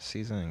cheddar,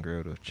 seasoned and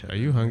grilled with cheddar. Are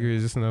you hungry?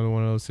 Is this another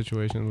one of those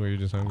situations where you're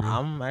just hungry?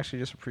 I'm actually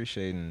just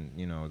appreciating,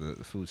 the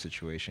food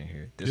situation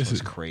here. This This one's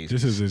is- crazy.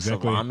 this is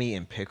exactly- salami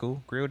and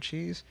pickle grilled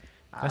cheese.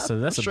 That's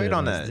I'm a straight big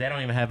on one. that. They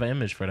don't even have an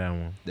image for that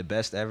one. The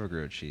best ever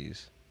grilled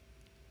cheese.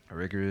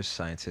 Rigorous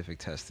scientific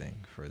testing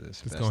for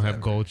this. It's best gonna have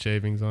ever. gold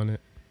shavings on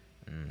it.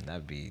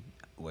 That'd be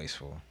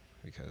wasteful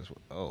because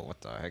what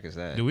the heck is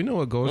that? Do we know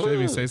what gold Ooh,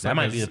 shavings taste That like?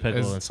 might be as- the pickle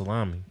as- and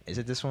salami. Is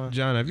it this one?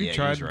 John, have you Yeah,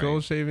 tried he's right.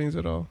 gold shavings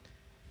at all?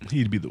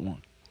 He'd be the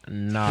one.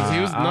 Nah, Because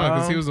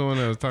he was the one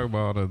that was talking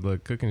about all the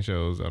cooking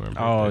shows on our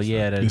Oh birthday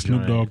yeah, stuff. that The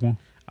Snoop joint. Dogg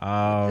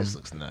one. This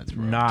looks nuts,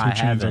 bro. Nah, I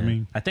 2 Chainz,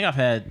 haven't. I think I've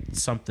had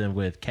something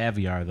with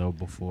caviar though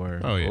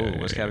before. Oh yeah. Ooh, yeah,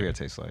 what's yeah. caviar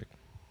taste like?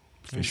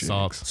 Fish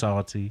Salt.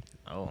 Salty.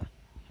 Oh,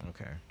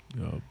 okay.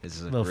 Yup. This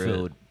is a Little fit.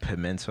 grilled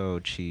pimento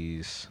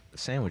cheese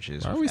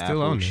sandwiches Why are with we still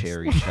apple on this?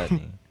 cherry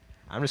chutney.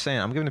 I'm just saying,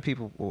 I'm giving the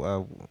people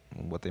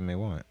what they may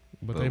want.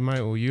 But they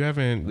might. Well, you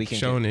haven't We can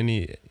shown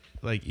any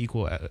like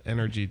equal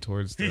energy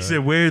towards. The,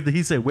 where?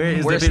 He said where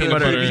is Where's the peanut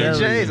butter and peanut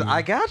jelly? PB&J's?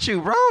 I got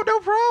you, bro. No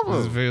This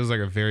problem. feels like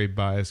a very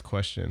biased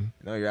question.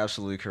 No, you're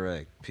absolutely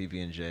correct.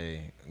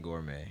 PB&J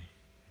gourmet.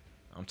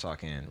 I'm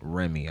talking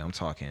Remy. I'm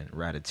talking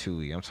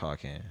Ratatouille. I'm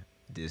talking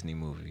Disney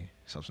movie.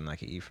 Something I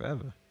could eat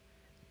forever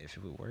if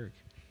it would work.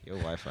 Yo,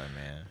 Wi-Fi,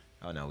 man.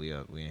 Oh no, we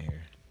up. We in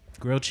here.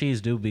 Grilled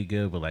cheese do be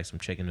good with like some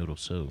chicken noodle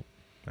soup.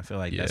 I feel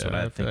like that's what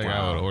I feel think. like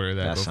I would order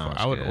that. That before. sounds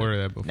I would good. order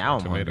that before Now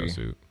I'm tomato hungry.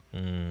 soup.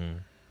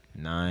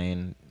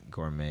 9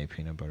 gourmet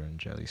peanut butter and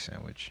jelly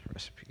sandwich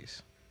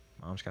recipes.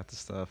 Mom's got the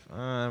stuff. It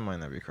might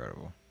not be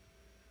credible.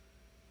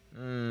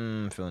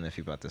 Feeling iffy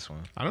about this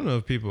one. I don't know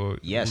if people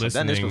Yes, I've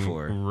done listening this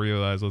before.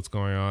 realize what's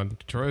going on.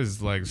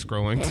 Troy's like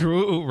scrolling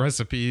through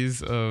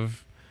recipes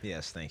of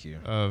Yes, thank you.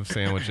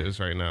 sandwiches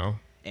right now.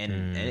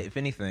 And if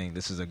anything,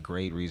 this is a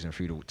great reason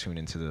for you to tune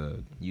into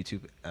the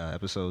YouTube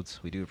episodes.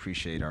 We do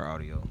appreciate our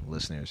audio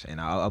listeners,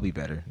 and I'll be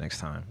better next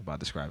time about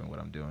describing what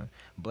I'm doing.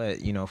 But,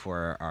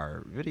 for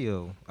our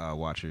video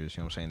watchers,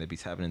 what I'm saying, they'd be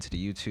tapping into the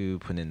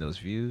YouTube, putting in those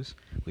views.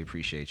 We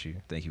appreciate you.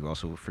 Thank you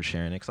also for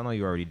sharing it, because I know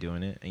you're already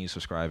doing it, and you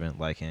subscribing,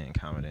 liking, and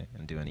commenting,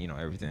 and doing,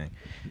 everything.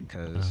 I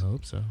Because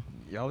hope so.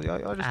 y'all just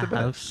I the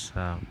hope best.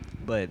 so.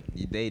 But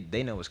they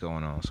know what's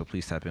going on, so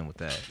please tap in with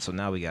that. So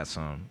now we got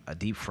a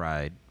deep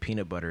fried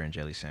peanut butter and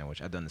jelly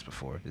sandwich. I've done this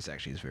before. This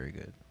actually is very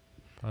good.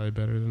 Probably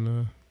better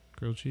than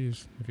grilled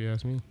cheese, if you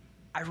ask me.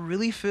 I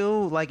really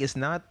feel like it's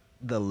not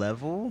the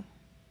level.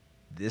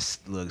 This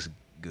looks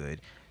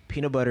good.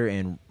 Peanut butter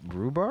and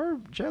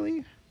rhubarb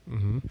jelly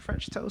Mm-hmm.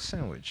 French toast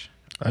sandwich.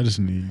 I just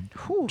need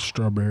Whew.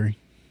 strawberry.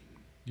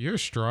 You're a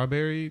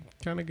strawberry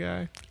kind of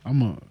guy.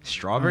 I'm a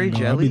Strawberry I don't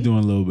know, jelly. I'll be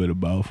doing a little bit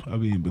of both. I'll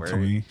be in Word.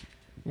 between.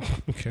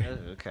 Okay.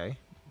 Okay.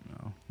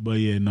 But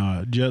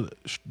yeah, jelly.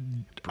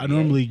 I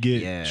normally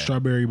get Yeah.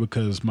 strawberry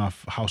because my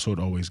household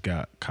always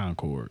got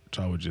Concord,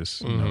 so I was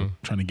just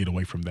trying to get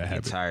away from that I get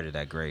habit. tired of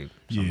that grape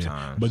Yeah,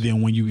 sometimes. but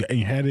then when you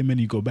ain't had it, man,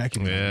 you go back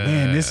and be like, Yeah.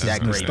 man, this is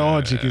That grape.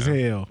 nostalgic as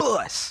hell.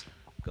 bus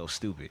go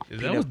stupid.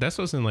 That's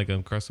what's in like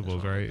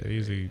Uncrustables, right? They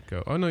usually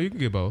go. Oh no, you can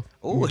get both.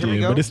 Oh, here we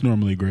Yeah, go. but it's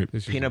normally grape.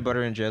 It's Peanut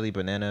butter and jelly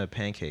banana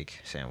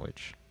pancake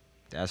sandwich.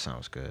 That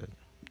sounds good.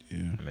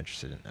 Yeah. I'm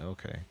interested in.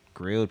 Okay,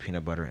 grilled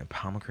peanut butter and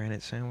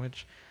pomegranate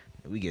sandwich.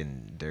 We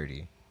getting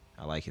dirty.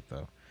 I like it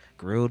though.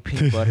 Grilled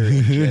peanut butter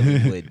and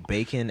jelly with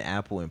bacon,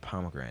 apple, and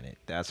pomegranate.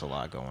 That's a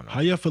lot going on.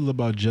 How y'all feel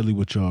about jelly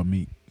with y'all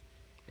meat?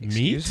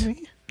 Excuse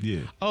Meat? me?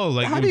 Yeah. Oh,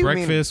 like How in do you mean-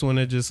 breakfast when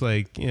it just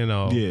like, you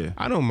know, Yeah.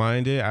 I don't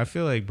mind it. I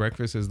feel like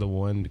breakfast is the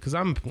one because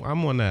I'm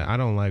one that I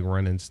don't like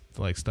running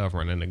like stuff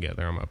running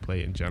together on my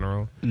plate in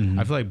general. Mhm.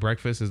 I feel like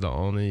breakfast is the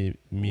only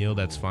meal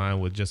that's fine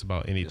with just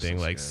about anything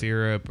is like good.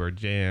 syrup or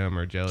jam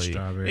or jelly.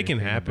 Strawberry, It can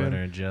peanut butter, happen,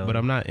 and jelly. but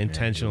I'm not Yeah, I do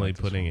intentionally like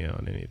this putting one. it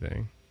on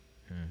anything.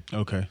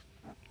 Okay.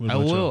 What I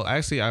about will y'all?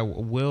 actually. I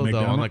will though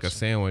on like a McDonald's?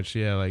 sandwich.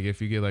 Yeah, like if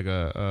you get like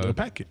The a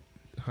packet.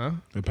 huh?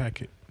 The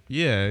packet.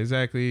 Yeah,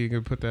 exactly. You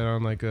can put that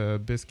on like a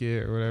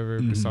biscuit or whatever,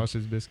 Mhm.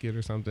 sausage biscuit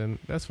or something.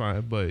 That's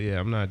fine. But yeah,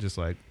 I'm not just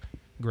like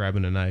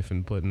grabbing a knife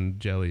and putting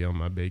jelly on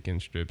my bacon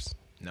strips.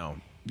 No.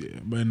 Yeah,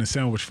 but in the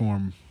sandwich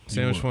form. you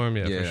Sandwich would. form,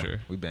 yeah, for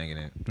sure. We banging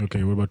it.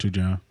 Okay, what about you,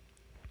 John?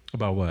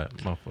 About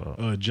what? My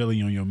fault.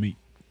 Jelly on your meat.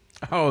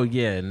 Oh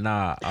yeah,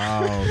 nah.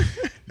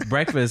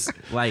 Breakfast,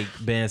 like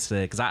Ben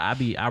said, because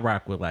I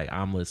rock with like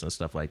omelets and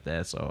stuff like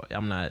that. So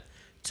I'm not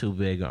too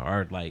big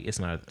or like it's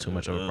not too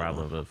much of a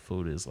problem. The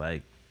food is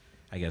like,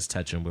 I guess,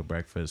 touching with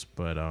breakfast,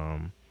 but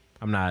I'm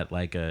not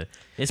like a.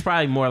 It's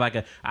probably more like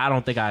a. I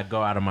don't think I'd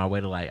go out of my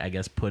way to like I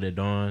guess put it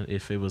on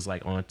if it was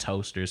like on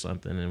toast or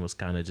something and was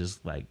kind of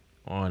just like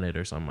on it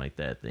or something like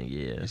that. Then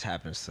yeah. This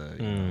happens to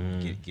you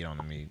know, get on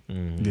the meat.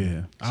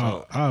 Yeah,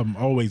 So- I'm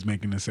always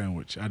making a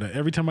sandwich.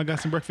 Every time I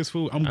got some breakfast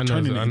food, I'm I know-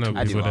 turning I it know into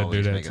I a people do that do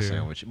always that make a too.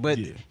 sandwich, but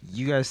Yeah.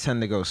 you guys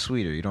tend to go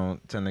sweeter. You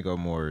don't tend to go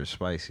more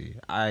spicy.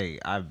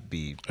 I'd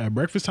be. At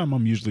breakfast time,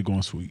 I'm usually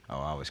going sweet. Oh,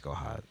 I always go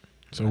hot.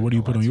 So what do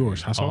you put on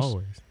yours? Hot sauce?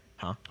 Always.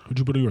 Huh? What'd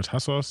you put on yours?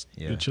 Hot sauce?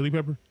 Yeah. The chili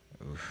pepper?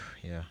 Oof,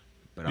 yeah,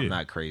 but Yeah. I'm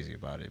not crazy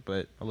about it.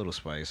 But a little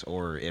spice,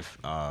 or if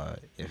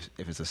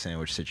it's a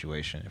sandwich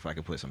situation, if I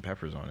could put some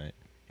peppers on it,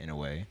 in a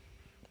way,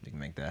 you can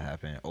make that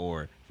happen.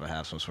 Or if I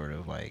have some sort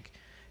of like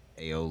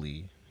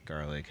aioli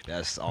garlic,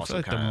 that's I also feel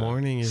like the kind of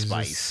morning is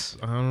spice.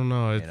 just, I don't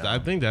know. You know? I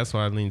think that's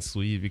why I lean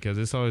sweet because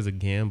it's always a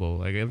gamble.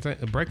 Like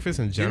breakfast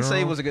in general. Didn't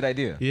say it was a good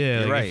idea.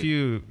 Yeah, You're like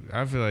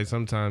right. I feel like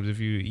sometimes if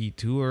you eat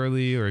too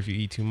early or if you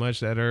eat too much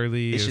that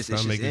early, It's your just-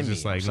 it's stomach just in is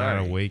just me. I'm like not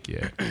sorry. awake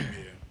yet.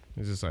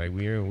 It's just like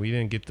we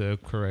didn't get the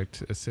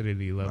correct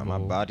acidity level. My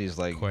body's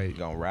like quite.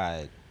 gonna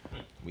ride.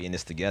 We in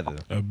this together.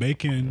 A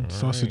bacon,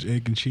 sausage,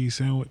 egg, and cheese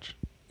sandwich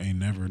ain't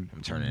never, I'm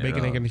turning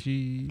Bacon, it egg, up. and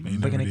cheese. ain't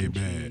never did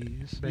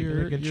bad.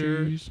 Bacon, egg, and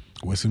cheese.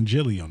 With some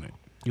jelly on it.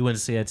 You went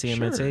to see a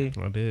TMNT?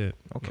 I did.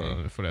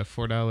 Okay. For that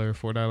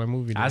 $4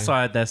 movie. I day.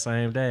 saw it that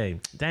same day.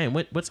 Dang,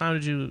 what time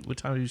did you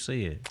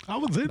see it? I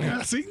was in there.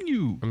 I seen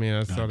you. I mean,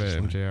 I saw that just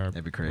like- MJR.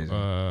 That'd be crazy.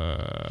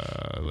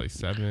 Like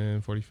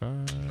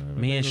 7:45.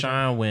 Me and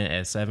Sean went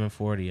at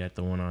 7:40 at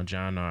the one on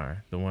John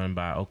R, the one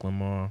by Oakland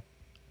Mall.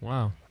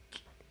 Wow.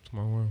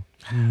 Small world.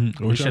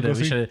 We should have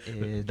It's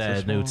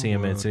that a new small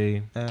world.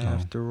 TMNT.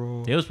 After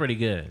all, It was pretty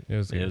good. It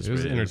was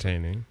pretty-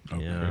 entertaining.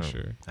 Yeah. For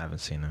sure. I haven't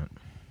seen it.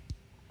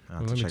 I'll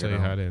have Well, to let me check tell it you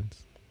how out. it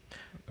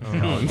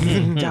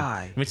ends.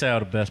 Die. Let me tell you all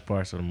the best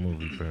parts of the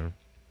movie, bro.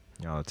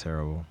 Y'all are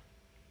terrible.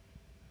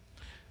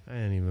 I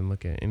didn't even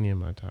look at any of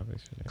my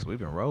topics today. Cause we've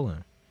been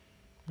rolling.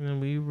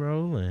 And we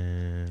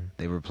rolling.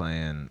 They were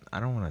playing. I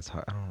don't want to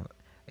talk. I don't.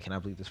 Can I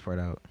bleep this part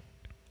out?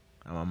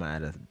 I'm gonna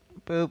add a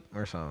boop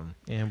or something.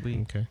 And we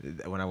Okay.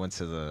 When I went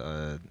to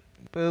the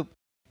boop,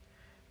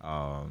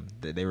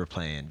 they were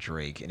playing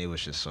Drake, and it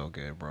was just so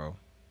good, bro.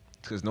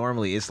 Because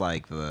normally it's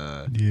like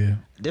Yeah.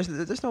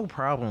 there's no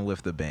problem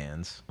with the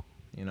bands,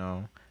 you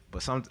know.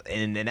 But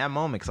in that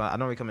moment, because I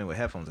normally come in with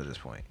headphones at this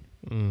point.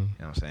 Mm. You know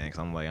what I'm saying? Because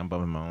I'm like, I'm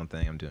bumping my own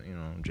thing. I'm doing,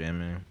 I'm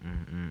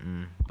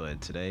jamming. But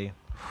today,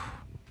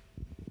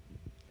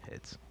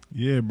 hits.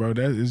 Yeah, bro.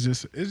 It's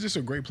just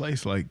a great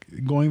place. Like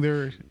going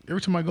there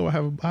every time I go, I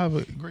have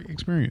a great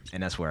experience.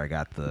 And that's where I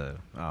got the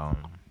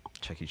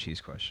Chuck E.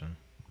 Cheese question.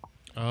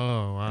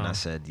 Oh wow. And I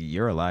said,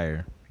 "You're a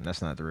liar.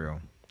 That's not the real."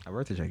 I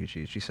worked at Chuck E.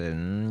 Cheese. She said,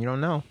 "You don't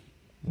know."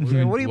 I was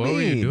like, what do you What mean?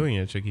 were you doing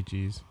at Chuck E.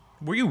 Cheese?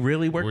 were you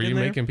really working Were you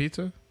there? making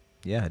pizza?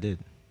 Yeah, I did.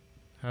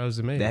 How was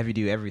it made? They have you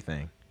do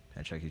everything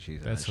at Chuck E.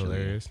 Cheese. That's actually.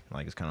 hilarious.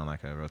 Like it's kind of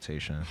like a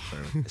rotation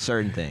for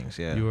certain things.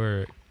 Yeah. You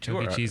were Chuck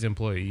were E. a- Cheese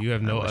employee. You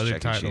have I no was other Chuck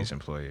E. title. Cheese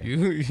employee.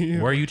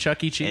 You Were you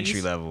Chuck E. Cheese?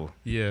 Entry level.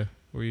 Yeah.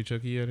 Were you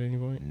Chuck E. at any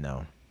point,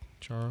 No,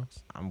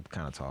 Charles? I'm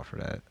kind of tall for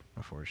that.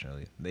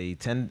 Unfortunately, they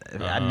tend.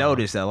 I Uh,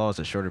 noticed that lots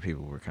of shorter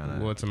people were kind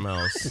of. Well, it's a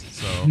mouse,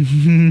 so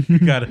You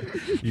gotta.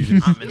 You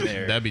just, I'm in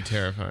there. that'd be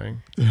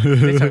terrifying.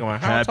 they talking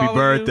about how Happy tall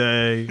are you?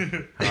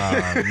 birthday.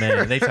 Oh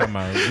man, they talking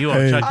about you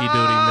on Chucky duty,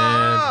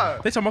 man.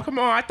 They talking about, come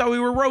on, I thought we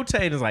were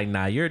rotating. It's like,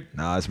 nah, you're.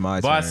 Nah, it's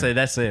my Boss turn. said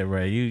that's it,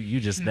 bro. You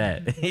just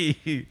that.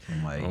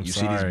 I'm like, I'm you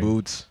see sorry. these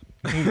boots?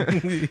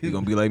 You're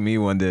gonna be like me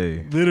one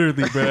day.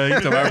 Literally, bro. He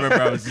talking about, I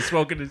remember I was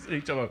smoking this. He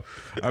talking about,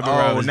 I remember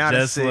I was not a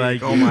just sick.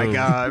 like Oh you. my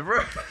god,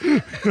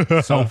 bro.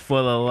 So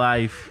full of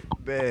life.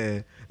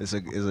 Man, it's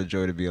a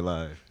joy to be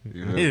alive.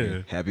 You feel Yeah.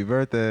 me? Happy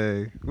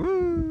birthday.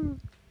 Woo.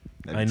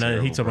 That'd be Ain't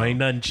nothing, he terrible, talking about bro. ain't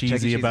nothing Chuck E.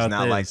 cheesy Cheese about is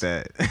not this. like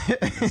that.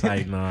 It's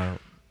like, nah.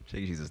 Chuck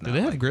E. Cheese is not. Do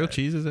they have like grilled that.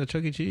 cheeses at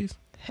Chuck E. Cheese?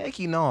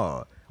 Hecky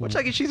no. What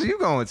Chuck E. Cheese are you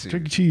going to?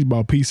 Chuck E. Cheese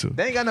bought pizza.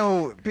 They ain't got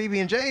no PB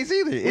and J's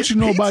either. It's you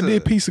know pizza. about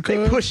that pizza, They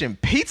cuz? pushing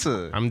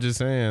pizza. I'm just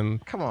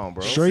saying. Come on,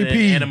 bro. Straight Said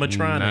P.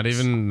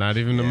 animatronics. Not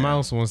even the Yeah.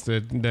 mouse wants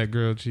that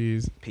grilled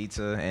cheese.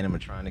 Pizza,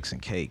 animatronics,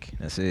 and cake.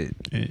 That's it.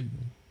 And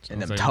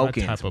And them Sounds like my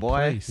tokens, type of boy.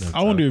 place.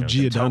 I wonder if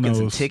Tokens Tokens and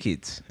Giordano's.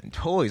 tickets and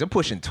toys. I'm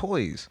pushing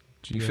toys.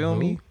 You feel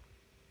me?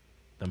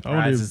 Them I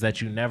wonder prizes if-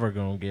 that you never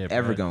gonna get.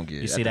 Ever bruh. gonna get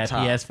You at see the that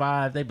top.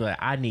 PS5? They be like,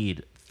 I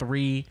need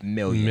 3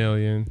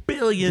 Million.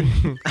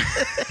 billion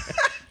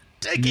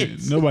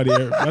tickets. Nobody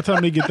ever. By the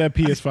time they get that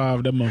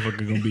PS5, that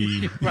motherfucker gonna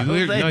be. Bro,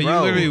 You they-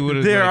 literally would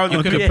have. they're Like, on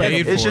you the could have PS.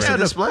 paid for It's just it. a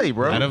display,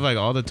 bro. Out of like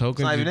all the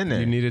tokens not even in there.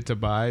 you needed to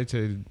buy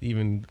to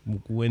even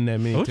win that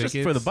many Oh, tickets,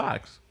 just for the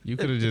box. you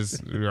could have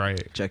just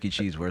right. Chuck E.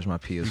 Cheese, where's my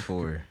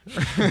PS4?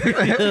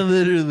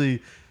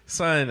 Literally,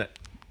 son.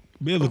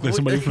 Man, look like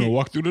somebody finna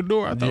walk through the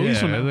door. I thought Yeah, we it was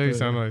finna. literally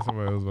sounded like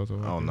somebody was about to.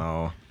 Walk Oh in.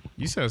 no.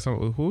 You said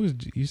something. Who was?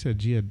 You said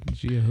Gia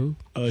who?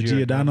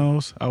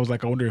 Giordano's. I was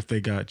like, I wonder if they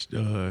got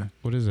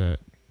What is that?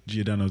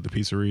 Giordano's, the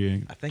pizzeria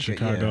in I think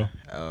Chicago.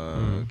 Yeah.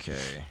 Okay.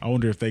 I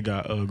wonder if they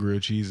got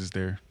grilled cheeses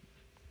there.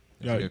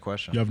 That's a good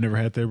question. Y'all have never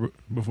had that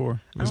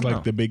before? I It's don't like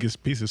know. the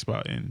biggest pizza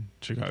spot in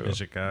Chicago. In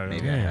Chicago.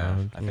 Maybe I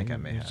have. I think I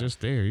may It's have.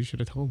 just there. You should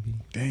have told me.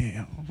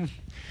 Damn.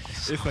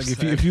 So It's like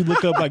sad. if you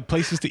look up like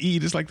places to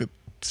eat, it's like the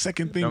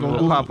second thing Number on will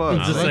Google. pop up.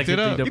 Just I like looked it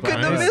a up. deep You couldn't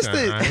I have ain't- missed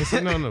it. I ain't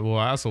seen no. Well,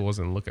 I also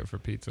wasn't looking for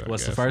pizza. I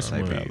What's the guess, first so.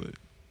 one? Valid.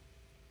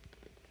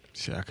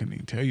 Shit, I couldn't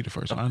even tell you the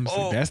first one. Honestly,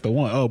 Oh. that's the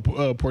one. Oh,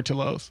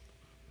 Portillo's.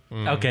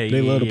 Mm. Okay,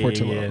 They yeah, love the yeah,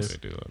 Portillo's. They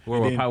do love- Where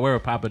And would then- where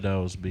would Papa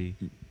Do's be?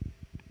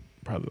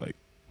 Probably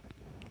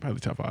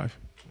top 5.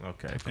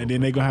 Okay, cool. And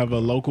then they gonna have a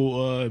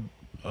local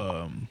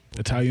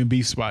Italian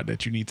beef spot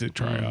that you need to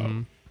try out.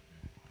 Mhm.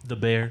 the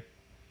Bear.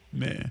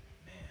 Man,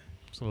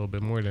 It's a little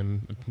bit more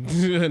than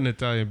an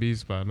Italian beef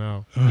spot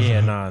now.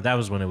 Yeah, nah, that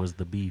was when it was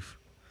the beef.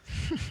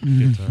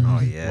 Good times. Oh,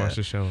 yeah. Watch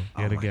the show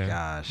Oh yet my again.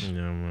 gosh. You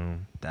know,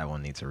 That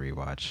one needs a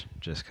rewatch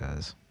just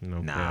cause. no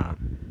Nah. doubt.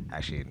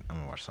 Actually, I'm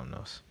gonna watch something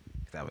else.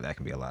 That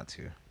can be a lot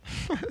too.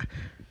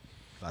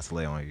 Lots to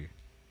lay on you.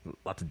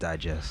 Lot to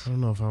digest. I don't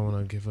know if I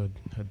want to give a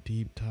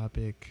deep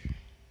topic.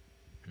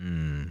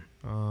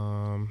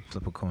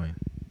 Flip a coin.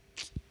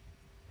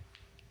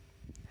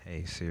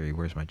 Hey Siri,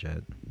 where's my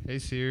jet? Hey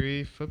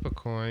Siri, flip a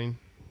coin.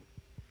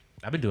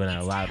 I've been doing that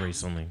a lot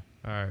recently.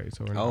 All right,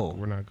 so Oh,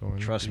 we're not going.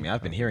 Trust deep me,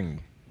 I've been topic.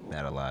 hearing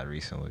that a lot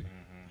recently.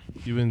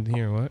 You've been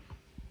hearing what?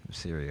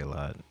 Siri a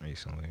lot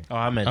recently. Oh,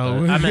 I meant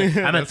Oh, I meant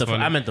that's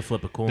funny. the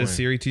flip a coin. Does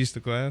Siri teach the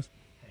class?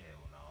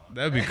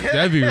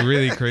 That'd be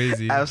really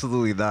crazy.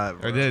 Absolutely not. Or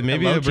Bro. that,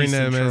 maybe Hello, they'll bring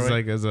Jason them as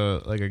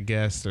Troy. like a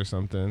guest or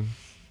something.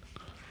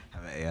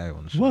 Have an AI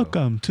on the show.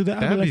 welcome to the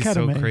That'd Apple be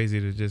Academy. so crazy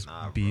to just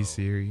Nah, be bro.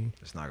 Siri.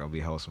 It's not gonna be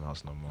Wholesome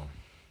House no more.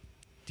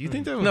 Do you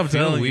think that would No, I'm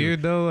feel telling you.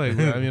 weird though? Like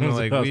I mean,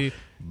 like we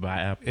by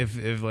Apple.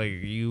 if like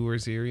you were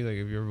Siri, like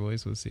if your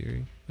voice was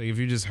Siri, like if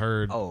you just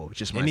heard Oh,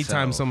 just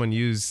anytime myself. someone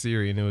used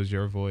Siri and it was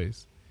your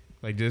voice,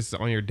 like just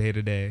on your day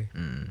to day.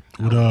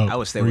 What I up?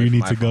 would stay Where away you from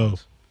need to go?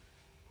 iPhones.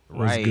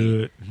 What's Right.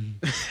 good?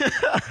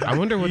 I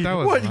wonder what that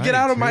was. What? like, Get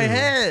out of my too.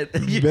 head! You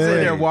sitting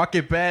Bet. there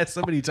walking past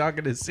somebody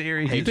talking to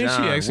Siri. Do you Hey, think she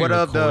John, actually what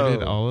up, recorded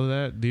though? all of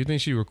that? Do you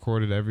think she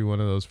recorded every one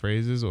of those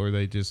phrases, or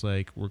they just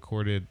like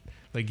recorded?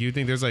 Like, do you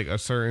think there's like a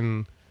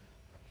certain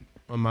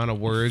amount of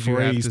words you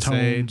have Phrase, to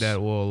say tones.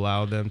 that will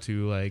allow them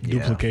to like Yeah.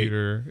 Duplicate.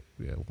 computer?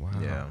 Yeah, wow.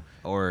 Yeah.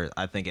 Or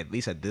I think at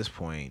least at this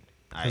point,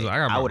 I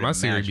got my, would my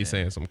Siri be imagine-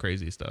 saying some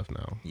crazy stuff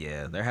now.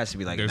 Yeah, there has to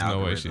be like There's an no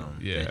way algorithm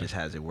she- yeah. that just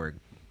has it work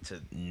to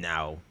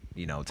now,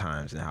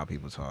 times and how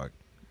people talk.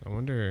 I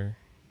wonder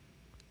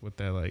what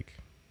that like.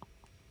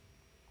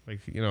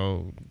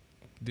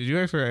 Did you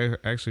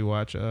actually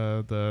watch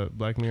the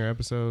Black Mirror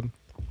episode?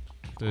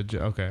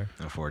 Okay,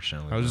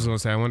 Unfortunately, I was just gonna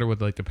say I wonder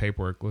what like the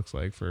paperwork looks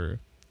like for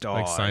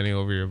like Dog. signing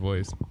over your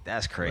voice.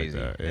 That's crazy,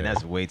 that, yeah. and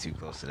that's way too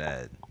close to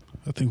that.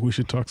 I think we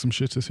should talk some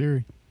shit to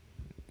Siri.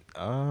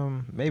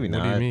 Maybe What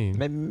not. do you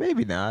mean?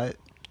 Maybe not.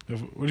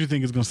 What do you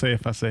think it's gonna say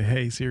if I say,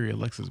 "Hey Siri,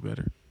 Alexa's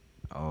better"?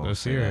 Oh, Let's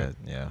say hear that. it.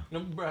 Yeah.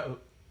 No, bro.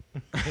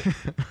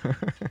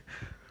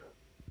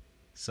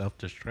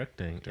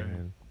 Self-destructing.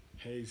 Man.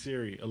 Hey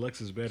Siri,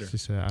 Alexa's better. She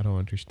said, "I don't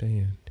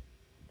understand."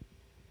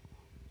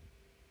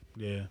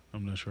 Yeah,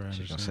 I'm not sure I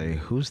She's understand. gonna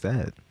say, "Who's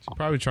that?" She's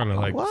probably trying to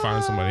like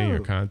find somebody in your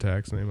Whoa.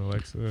 contacts named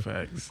Alexa.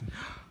 Facts.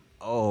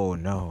 Oh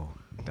no!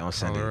 Don't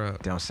send Call her it.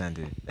 up. Don't send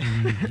it.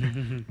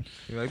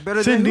 You're like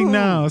better Sending than who?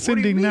 now. What do you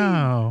Sending mean?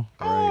 now.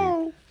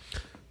 Right.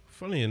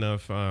 Funny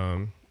enough,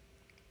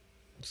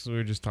 so we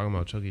were just talking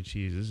about Chuck E.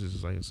 Cheese. This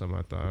is like something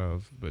I thought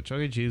of, but Chuck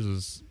E. Cheese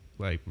was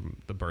like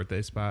the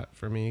birthday spot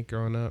for me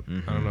growing up.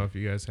 I don't know if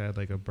you guys had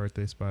like a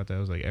birthday spot that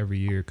was like every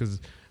year,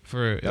 because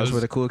That's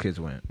where the cool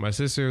kids went. My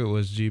sister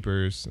was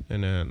Jeepers,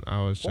 and then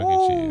I was Chuck E.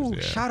 Oh,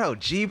 Cheese. Yeah. shout out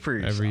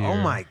Jeepers. Every year. Oh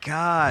my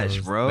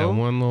gosh, bro. That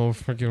one little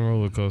freaking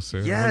roller coaster.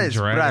 Yes,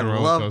 one but I dragon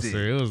roller loved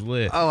coaster. it. It was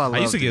lit. Oh, I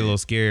used to loved get a it. little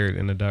scared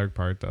in the dark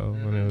part though.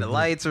 When it was The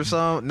lights or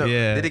something? No.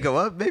 Yeah. Did it go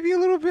up maybe a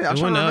little bit? I'm It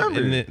trying went to up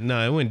remember. and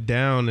no, it went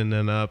down and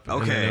then up.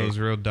 And then Okay. it was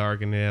real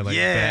dark and they had like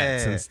Yeah.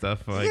 bats and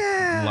stuff like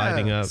Yeah.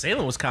 lighting up.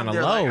 Salem was kind of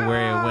They're low like,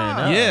 where it went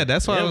up. Yeah,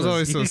 that's why I was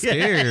always so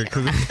scared.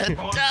 Cause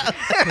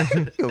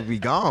You'll be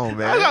gone,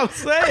 That's man. what I'm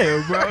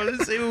saying, bro.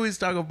 Let's see when we was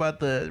talking about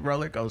the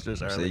roller coasters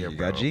See, earlier, you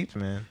bro. got Jeeps,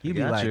 man. You be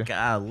got like, you.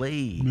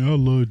 golly. Man, I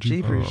love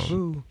Jeepers. Jeepers.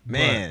 Ooh.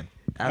 Man,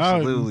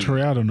 absolutely.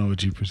 Trey, I don't know what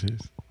Jeepers is.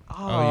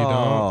 Oh, you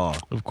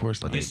don't? Of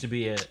course not. Used to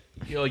be a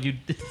you.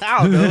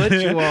 I don't know what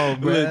you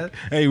want, bro. Look,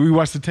 hey, we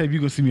watched the tape. You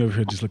gonna see me over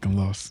here just looking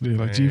lost. They're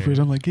like Man. Jeepers.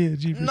 I'm like, yeah,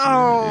 Jeepers.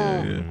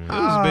 No. it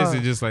was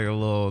basically just like a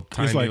little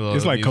tiny little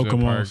it's like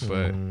amusement park, Kokomo's.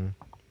 but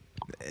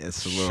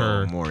It's a little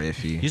Sure. more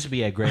iffy. Used to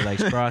be at Great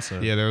Lakes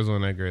Crossing. yeah, there was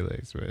one at Great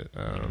Lakes,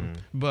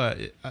 but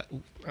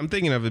I'm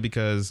thinking of it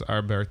because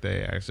our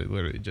birthday actually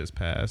literally just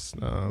passed.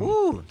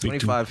 Ooh,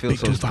 25 feels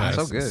so, big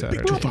so good.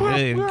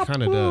 Saturday. It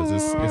kind of does.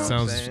 It I'm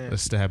sounds saying.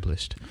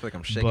 established, I feel like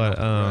I'm shaking but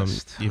off the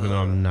rust. even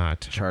though I'm not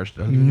Charged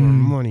I up. need more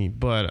money,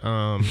 but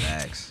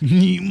Facts.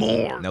 Need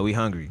more. No, we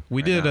hungry.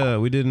 we right did now.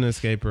 we did an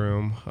escape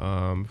room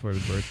for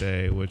the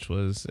birthday, which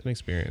was an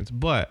experience.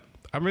 But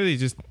I'm really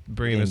just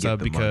bringing Didn't this up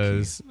get the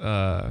because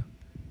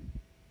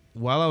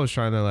while I was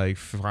trying to like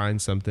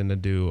find something to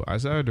do, I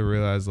started to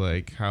realize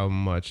like how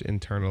much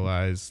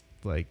internalized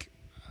like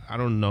I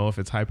don't know if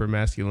it's hyper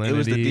masculinity. It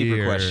was the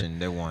deeper or question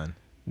that won.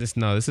 This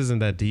isn't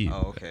that deep.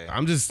 Oh, okay.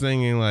 I'm just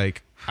thinking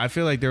like I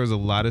feel like there was a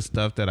lot of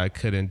stuff that I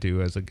couldn't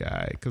do as a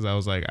guy because I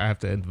was like I have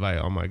to invite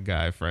all my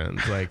guy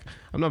friends. Like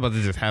I'm not about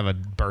to just have a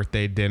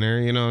birthday dinner.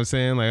 You know what I'm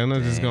saying? Like I'm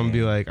not just gonna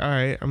be like, all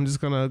right, I'm just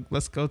gonna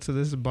let's go to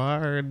this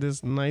bar, or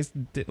this nice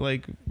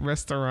like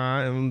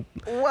restaurant and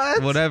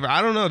What? whatever.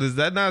 I don't know. Does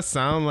that not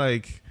sound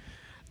like?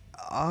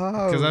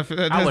 Because I feel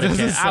that I would doesn't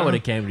have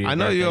sound- came to your I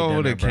know birthday you all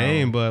would have dinner, bro.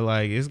 came, but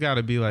like it's got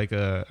to be like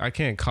I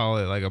can't call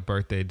it like a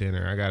birthday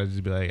dinner. I got to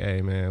just be like,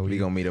 hey man, We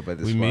gonna meet up at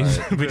this we meet.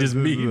 spot. We just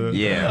meet.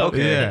 Yeah.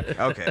 Okay.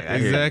 Yeah. Okay. I hear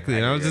you. Exactly.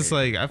 And I was hear just you.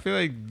 like, I feel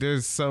like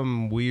there's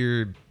some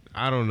weird,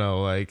 I don't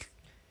know, like,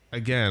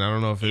 again, I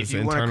don't know if it's if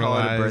you want to call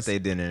it a internalized. birthday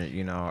dinner,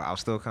 you know, I'll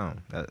still come.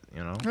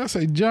 You know. I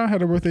say John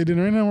had a birthday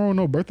dinner. Ain't nothing wrong with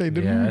no birthday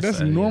dinner. Yeah,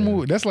 that's yeah.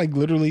 normal. That's like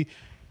literally.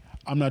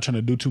 I'm not trying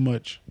to do too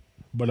much,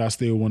 but I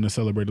still want to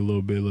celebrate a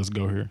little bit. Let's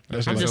go here.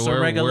 That's I'm like, just So a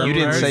where- regular where- You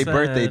didn't say person.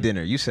 birthday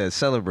dinner. You said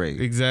celebrate.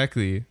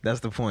 Exactly. That's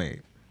the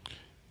point.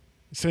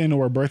 saying the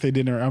word birthday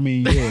dinner. I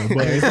mean, yeah,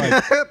 but it's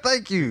like,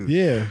 Thank you.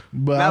 yeah,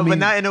 but No, I mean, but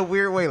not in a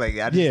weird way. Like,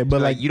 I just, Yeah,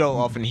 but like, like- you don't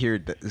often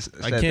hear.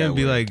 I can't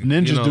be like,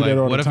 Ninjas you know, do that like,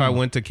 all the what if I time.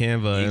 went to Canva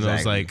and I was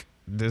Exactly. like,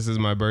 this is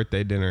my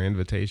birthday dinner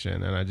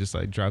invitation, and I just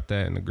like dropped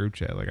that in the group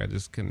chat. Like, I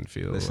just couldn't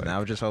feel Listen, like, I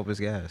would just hope it's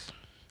gas.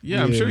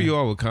 yeah, I'm Yeah. sure you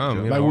all would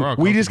come. You Like, know, we're all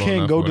we just comfortable can't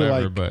enough go or to,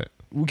 whatever, like, but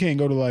we can't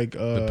go to like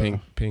the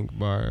pink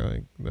bar,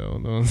 like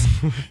no,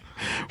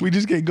 we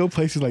just can't go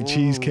places like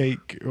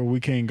cheesecake, or we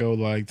can't go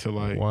like to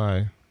like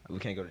why? We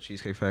can't go to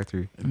Cheesecake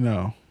Factory.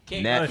 no.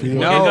 Can't Nah, go to,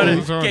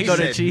 no. can't go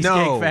to Said Cheesecake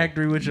no.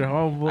 Factory with your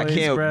homeboys, I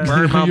can't bro.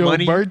 burn my Your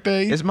money.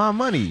 birthday? It's my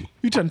money.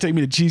 You trying to take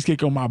me to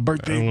cheesecake on my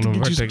birthday? I don't To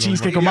want get you some birthday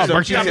cheesecake on on my my Some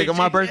birthday? cheesecake on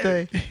my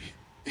birthday.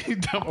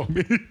 Come on,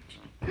 man.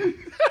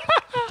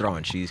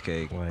 Throwing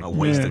cheesecake. Like, A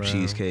waste yeah. of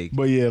cheesecake.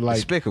 But yeah, like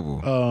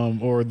Despicable.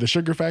 or the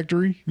Sugar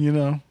Factory, you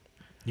know.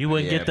 You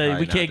wouldn't Yeah, get the. probably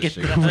We not can't the get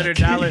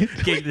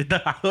the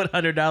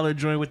sugar. $100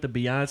 joint with the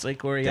Beyonce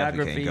Definitely can't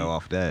choreography. go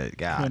off that.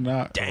 God.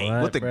 Not. Dang.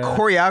 What, With the bruh?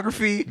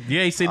 choreography?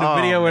 Yeah, you seen the Oh,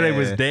 video where they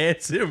was man.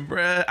 dancing,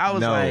 bro? I was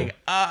No. like,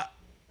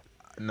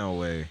 No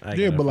way.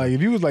 Yeah, but like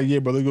if you was like, yeah,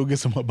 bro, let's go get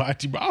some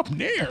hibachi, bro, I'm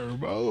there,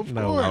 bro. Of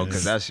No, course. Oh,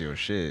 because that's your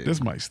shit.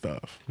 That's my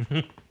stuff.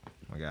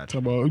 I got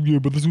Talk you. about, yeah,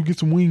 but let's go get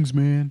some wings,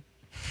 man.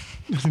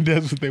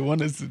 That's what they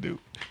want us to do.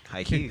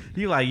 High key.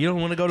 you like, you don't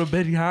want to go to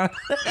Benihana?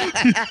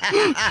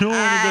 You don't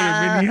want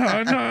to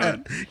go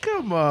to Benihana.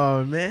 Come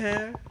on,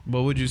 man.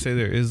 But would you say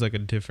there is like a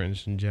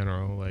difference in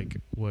general, like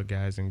what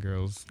guys and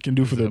girls Can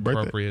do for is their birthday.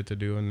 appropriate to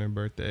do on their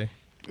birthday?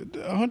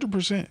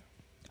 100%.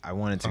 I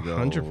wanted to go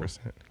 100%.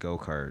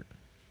 go-kart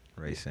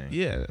racing.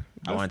 Yeah,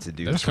 I wanted to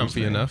do that's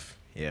comfy something. enough.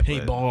 Yeah, but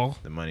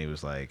Paintball, the money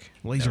was like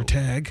laser no.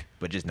 tag.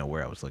 But just know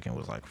where I was looking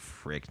was like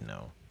frick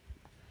no.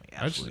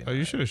 Like, absolutely You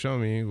not. should have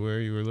shown me where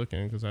you were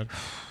looking because I.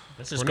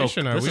 Let's just go, Cornisha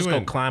and I, let's we just go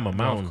went climb a golf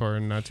mountain.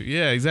 cart, not too.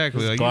 Yeah,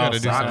 exactly. Let's Like you go got to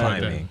do outside. something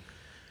like that. climbing.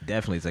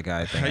 Definitely is a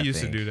guy thing. I used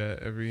to think. do that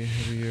every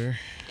year.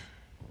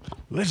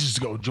 Let's just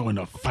go join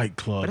a fight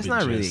club. But it's and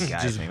not really just a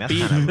guy Just thing. That's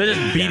beat, kind of let's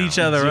just beat each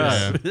other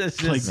Yeah. up. Let's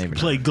play, just, Maybe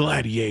play not.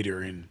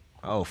 gladiator and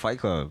Oh, Fight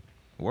Club.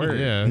 Word.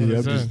 Yeah,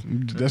 yeah, that's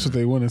it. that's what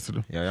they want us to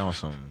do. Yeah, y'all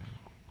some.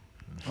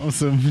 On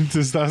some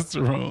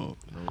testosterone.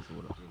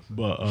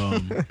 But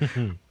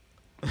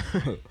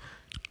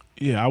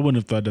yeah, I wouldn't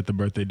have thought that the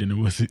birthday dinner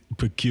was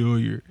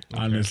peculiar.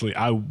 Honestly,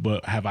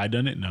 but have I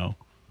done it? No.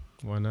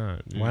 Why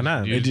not? Why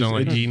not? You It just just- don't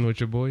like it just- eating with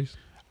your boys?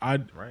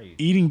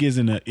 Eating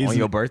isn't On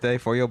your birthday?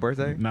 For your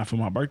birthday? not for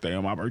my birthday.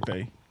 On my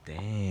birthday,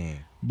 Dang.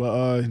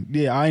 But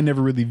yeah, I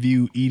never really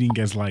view eating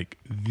as like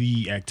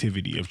the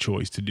activity of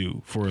choice to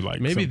do for like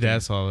Maybe something.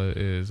 that's all it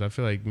is. I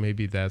feel like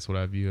maybe that's what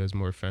I view as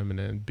more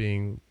feminine,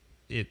 being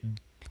it,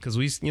 because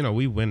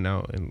we went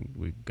out and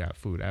we got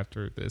food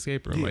after the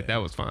escape room. Yeah. Like that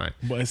was fine.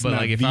 But it's But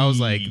not like if I was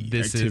the like,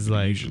 this is activity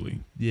like usually.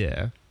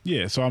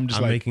 yeah, So I'm just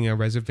I'm like making a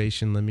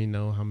reservation. Let me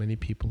know how many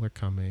people are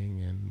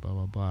coming and blah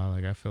blah blah.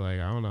 Like I feel like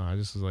I don't know. I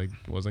just was like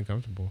wasn't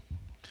comfortable,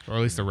 or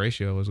at least the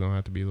ratio was gonna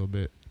have to be a little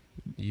bit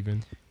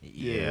even.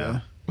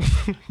 Yeah.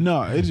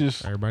 no, it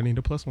just Everybody need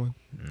a +1.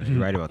 You're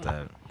right about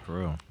that. For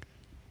real.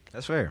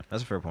 That's fair.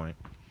 That's a fair point.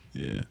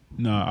 yeah.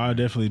 No, I'd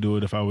definitely do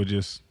it if I would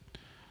just.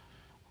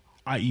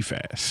 I eat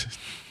fast.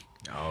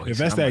 Oh, If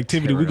that's the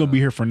activity, we're gonna be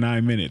here for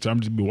 9 minutes. I'm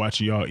just be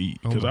watching y'all eat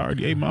because Oh I my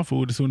already God. ate my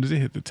food as soon as it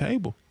hit the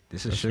table.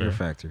 This is That's Sugar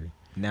fair. Factory.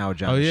 Now,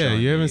 John. Oh, is yeah, showing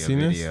you me haven't a seen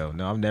this? video.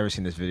 No, I've never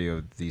seen this video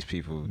of these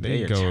people. They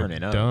They are go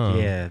turning up. dumb.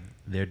 Yeah,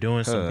 they're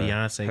doing some Huh,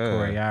 Beyonce huh.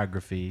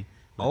 choreography.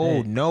 But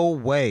Oh, they- no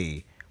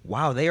way.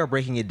 Wow, they are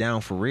breaking it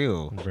down for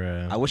real.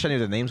 Bruh. I wish I knew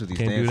the names of these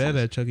Can't do dancers. that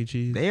at Chuck E.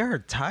 Cheese. They are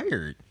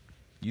tired.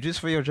 You just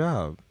for your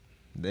job.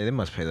 They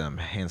must pay them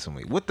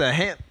handsomely. What the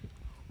heck?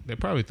 They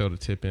probably throw the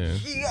tip in on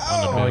the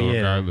Yo! bill Oh, yeah.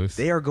 regardless.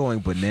 They are going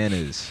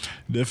bananas.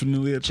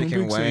 Definitely a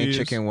Chicken wing,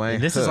 chicken wing.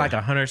 And this is Huh. like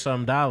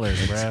 $100-something, bro.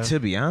 to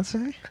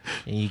Beyonce.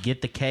 And you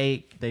get the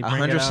cake. They bring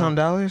it $100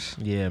 out.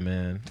 some. Yeah,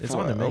 man. It's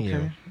For- on the menu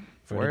okay.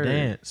 for Word. the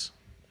dance.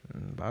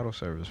 Bottle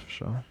service for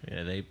sure.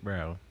 Yeah, they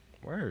bro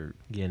Word.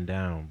 getting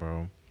down,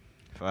 bro.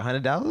 For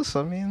 $100,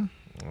 I mean,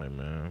 Like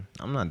man,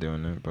 I'm not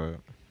doing it, but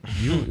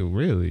You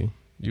really?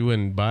 You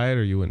wouldn't buy it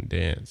or you wouldn't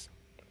dance?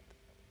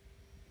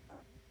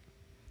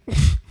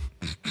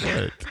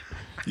 What?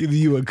 Either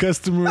you a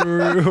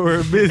customer or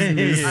a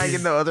business. I ain't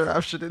get no other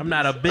option. I'm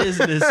not a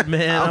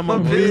businessman. I'm a a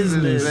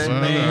business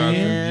businessman.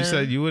 man. You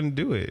said you wouldn't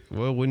do it.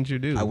 What wouldn't you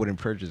do? I wouldn't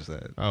purchase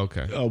that.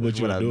 Okay. Oh, but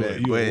you What I do bet.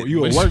 it. But-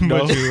 You a but- work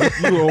but though. you-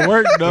 You a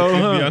work though.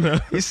 Be on Huh?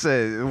 a- He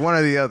said one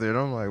or the other, and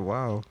I'm like,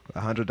 wow,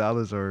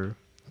 $100 or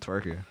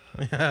twerking.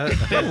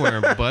 they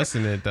weren't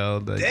busting it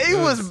though. Like, They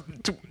was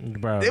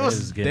Bro, It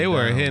was- They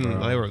were hitting.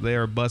 Bro. They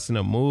were busting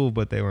a move,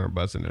 but they weren't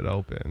busting it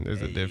open.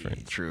 There's a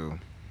difference. True.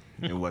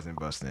 It wasn't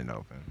busting it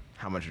open.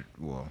 How much?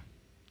 Well,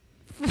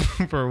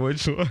 For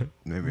which one?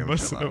 maybe I'm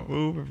Busting chill a out.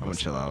 move. I'm gonna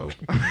chill out.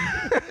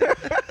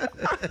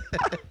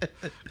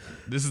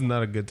 This is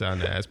not a good time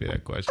to ask me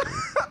that question.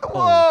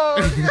 Whoa!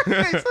 He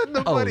said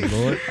the Oh money.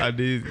 Lord. I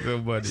need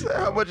somebody.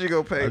 How much you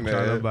gonna pay, I'm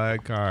trying to man? buy a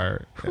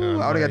car. and Ooh,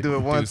 I only gotta do it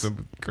might once.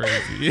 some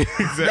crazy.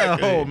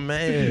 Exactly. Oh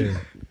man.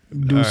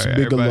 Deuce All right,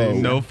 everybody, Bigelow.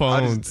 no I'll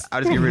phones. just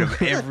get rid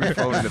of every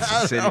phone in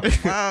the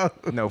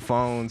city. No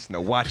phones,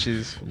 no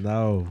watches,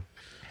 No.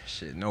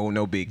 shit,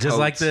 no big. Just coats.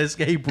 like the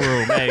escape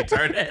room. Hey,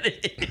 turn that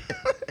in.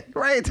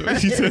 right.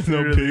 She said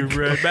no Really, big.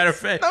 bro. Matter of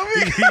fact, No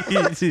big-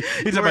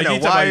 he's Wearing a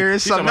wire,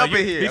 something up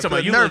in here. He's I talking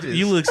about feel you look, nervous.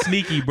 you look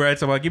sneaky, bro.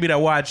 Talking about give me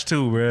that watch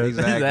too, bro.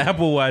 Exactly. The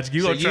Apple Watch.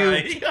 You So gonna try?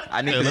 you-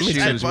 I need Yeah, the let me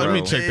check. shoes, bro. Let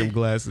me check them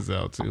glasses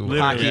out too.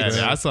 Literally, Yeah,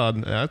 bro. I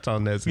saw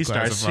Nessie He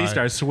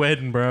starts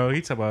sweating, bro.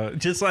 He talking about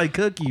just like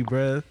Cookie,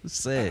 bro.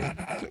 Sick,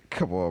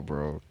 Come on,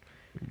 bro.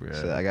 bro.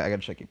 So I gotta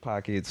check your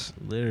pockets.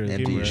 Literally,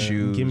 Empty bro. your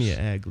shoes. Give me an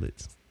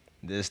aglets.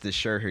 This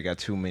shirt here got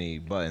too many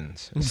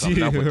buttons.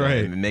 Something up with that.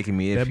 Right. It's making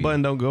me iffy. That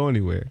button don't go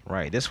anywhere.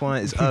 Right. This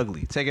one is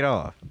ugly. Take it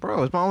off,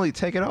 bro. It's my only.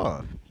 Take it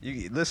off.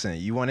 You listen.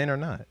 You want in or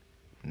not?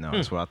 No,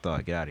 that's what I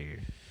thought. Get out of here.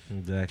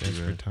 Exactly, bro.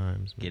 Desperate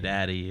times. Get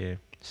out of here.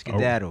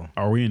 Skedaddle.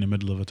 Are we in the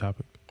middle of a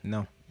topic?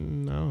 No.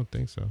 No, I don't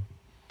think so.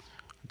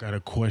 I got a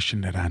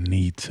question that I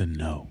need to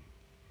know.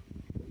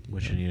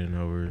 What you need to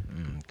know, bro?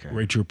 Okay.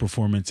 Rate your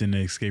performance in the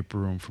escape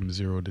room from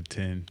 0 to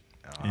 10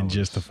 and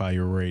justify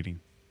your rating.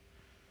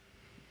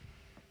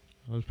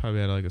 I was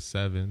probably at like a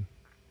 7.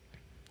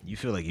 You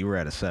feel like you were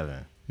at a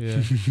 7.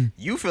 Yeah.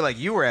 You feel like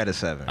you were at a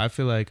 7. I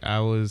feel like I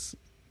was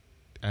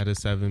at a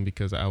 7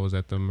 because I was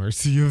at the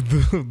mercy of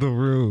the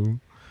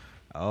room.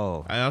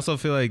 Oh. I also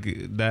feel like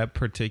that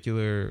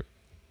particular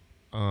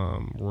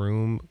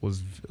room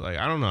was like,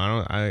 I don't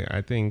know.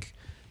 I think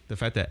the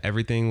fact that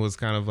everything was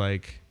kind of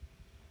like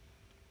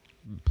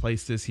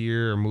place this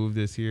here or move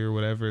this here or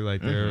whatever,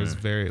 like there was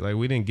very like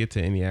we didn't get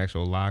to any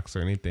actual locks or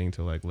anything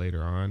till like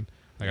later on.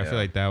 Like I Yeah. feel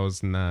like that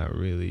was not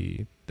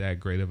really that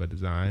great of a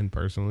design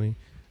personally.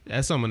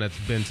 As someone that's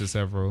been to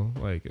several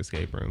like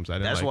escape rooms, I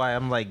didn't That's like, why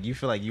I'm like, you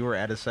feel like you were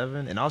at a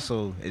 7? And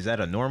also, is that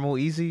a normal,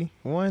 easy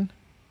one?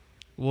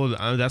 Well,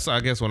 that's I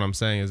guess what I'm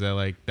saying is that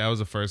like that was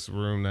the first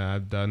room that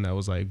I've done that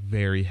was like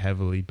very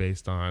heavily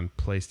based on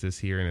place this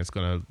here and it's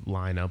gonna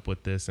line up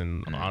with this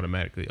and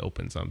automatically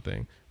open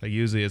something. Like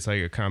usually it's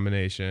like a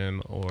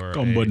combination or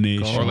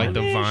Combination. or like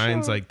the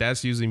vines. Like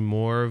that's usually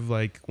more of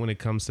like when it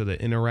comes to the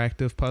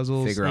interactive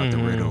puzzles. Figure out the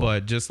riddle.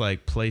 But just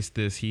like place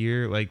this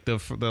here, like the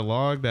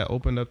log that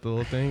opened up the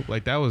little thing,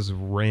 like that was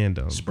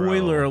random.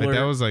 Spoiler Like alert.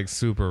 that was like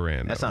super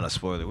random. That's not a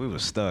spoiler. We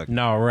was stuck.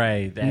 No,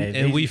 right.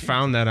 and we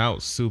found that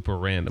out super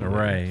random.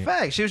 right.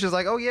 Fact. She was just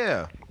like, oh,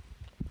 yeah.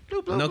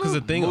 Bloop, bloop, No, 'cause bloop.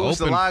 the thing Moves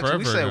the opened locks. We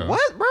forever said, ago.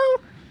 what,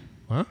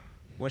 bro? Huh?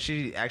 When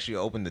she actually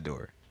opened the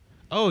door.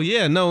 Oh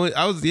yeah, no,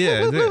 I was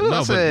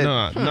no, said,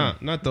 but no,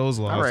 not those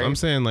logs. All right. I'm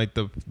saying like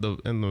the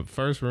in the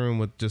first room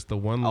with just the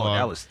one log.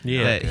 that was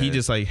that he good.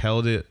 just like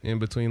held it in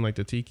between like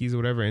the tikis or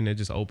whatever, and it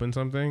just opened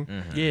something.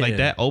 Yeah. Like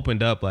that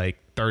opened up like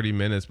 30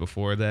 minutes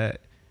before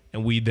that,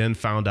 and we then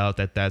found out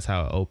that that's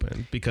how it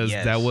opened because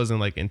Yes. that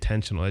wasn't like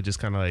intentional. It just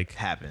kind of like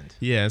happened.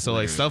 yeah. So like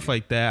Literally. stuff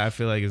like that, I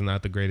feel like is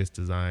not the greatest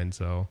design.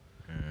 So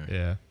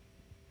yeah.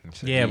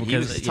 Yeah, he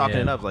because- was talking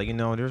yeah. it up like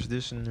there's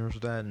this and there's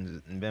that,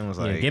 and Ben was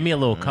Yeah, like, give me a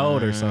little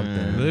code or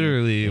something.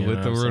 Literally You know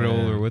with the what I'm riddle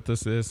saying? or with the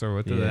this or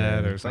with the Yeah.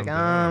 that or it's like something.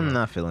 I'm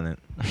not feeling it.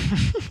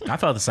 I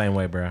felt the same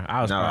way, bro.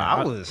 I was. No,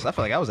 probably- I feel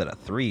like I was at a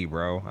 3,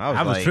 bro. I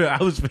was like,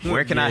 I was. feeling-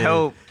 where can I yeah.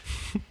 help?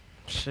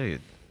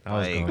 Shit. I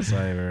was Like, gonna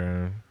say,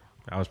 bro.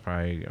 I was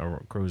probably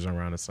cruising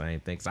around the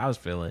same thing. 'Cause I was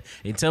feeling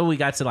until we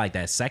got to like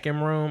that second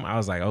room. I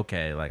was like,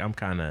 okay, like I'm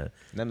kind of.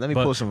 let me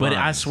pull some. But I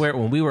rhymes. swear,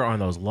 when we were on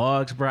those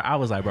logs, bro, I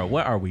was like, bro,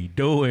 what are we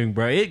doing,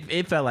 bro?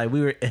 It felt like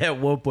we were at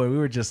one point. We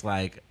were just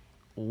like,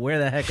 where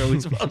the heck are we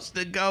supposed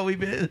to go? We've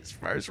been in this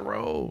first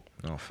row.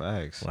 No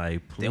facts.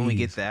 Like, please. Then we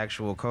get the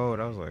actual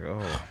code. I was like,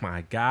 oh.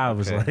 My God, I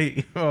was Okay.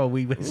 like, oh,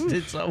 we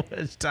wasted so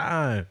much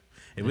time.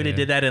 If we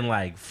did that in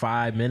like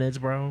 5 minutes,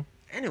 bro,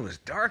 And it was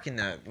dark in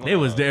that. it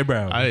was there,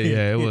 bro.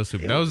 It was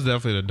super. That was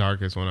definitely the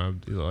darkest one. I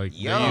like.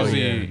 Yo.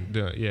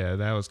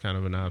 That was kind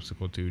of an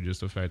obstacle too.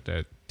 Just the fact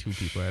that 2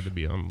 people had to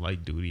be on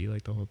light duty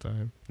like the whole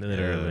time.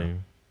 Literally.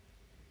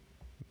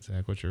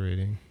 Zach, what's your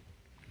rating?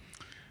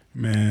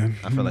 Man,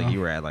 I feel like you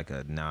were at like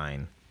a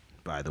 9,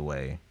 by the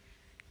way.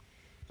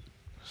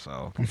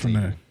 So I'm from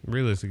there.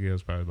 Realistically, it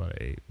was probably about an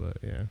 8, but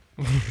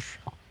yeah.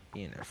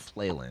 He in there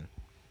flailing.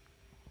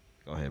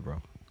 Go ahead,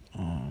 bro.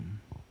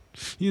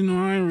 You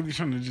know, I ain't really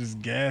trying to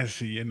just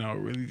gas it,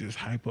 really just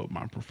hype up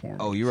my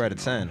performance. Oh, you were at a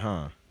know? 10,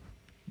 huh?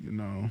 You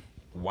know.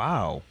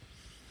 Wow.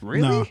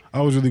 Really? No,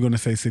 I was really going to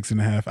say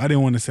 6.5. I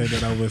didn't want to say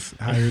that I was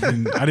higher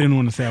than. I didn't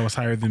want to say I was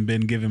higher than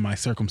Ben, given my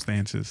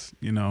circumstances.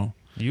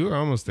 You were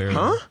almost there.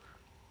 Huh?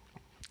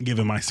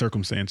 Given my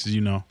circumstances,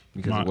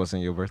 Because it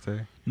wasn't your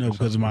birthday? No,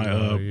 because of my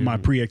No, my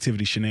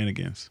pre-activity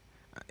shenanigans.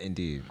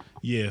 Indeed.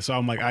 Yeah, so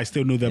I'm like, I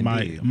still knew that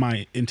Indeed.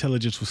 my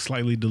intelligence was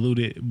slightly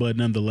diluted, but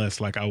nonetheless,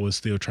 like I was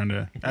still trying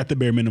to, at the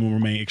bare minimum,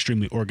 remain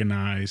extremely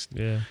organized.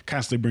 Yeah.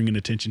 Constantly bringing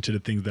attention to the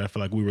things that I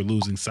feel like we were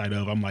losing sight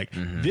of. I'm like,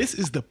 this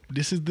is the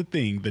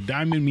thing. The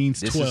diamond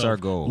means This 12. is our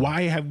goal.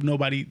 Why have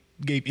nobody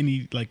gave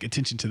any like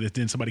attention to this?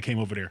 Then somebody came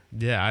over there.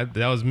 Yeah,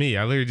 that was me.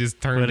 I literally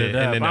just turned Put it it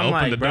up. and then I'm opened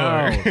like, the bro.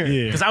 door.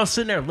 Yeah. Because I was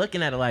sitting there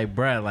looking at it like,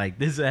 bruh, like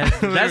this.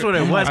 That's what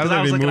it was. I Because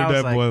I was literally looking, I moved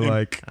was that boy like,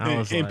 like I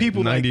was and like,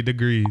 people 90 like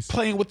degrees.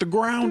 playing with the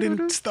ground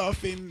and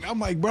stuff, and I'm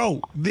like,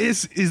 bro,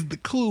 this is the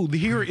clue.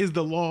 Here is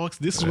the logs.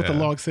 This is what the Yeah.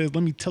 log says.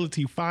 Let me tell it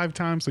to you 5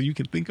 times so you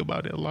can think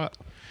about it a lot.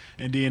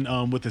 And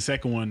then with the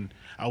second one,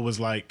 I was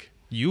like,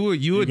 You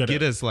would gotta-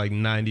 get us like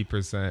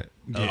 90%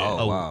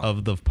 Oh, wow.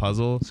 of the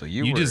puzzle. So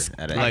you were just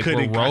at a- like I were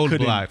couldn't- I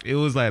couldn't- roadblocked. It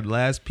was like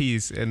last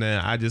piece, and then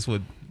I just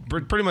would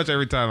pretty much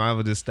every time I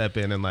would just step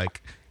in and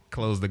like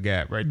close the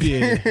gap right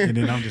there. yeah. And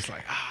then I'm just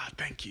like,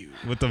 thank you.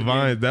 With the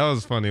vines, that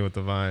was funny with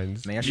the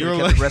vines. Man, I You should were have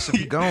kept like- the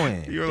recipe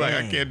going. You were like,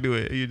 I Dang. can't do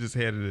it. You just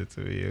handed it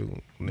to me,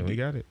 and then we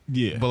got it.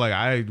 Yeah. But like,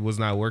 I was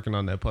not working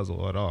on that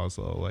puzzle at all.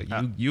 So like,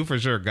 you for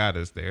sure got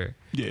us there.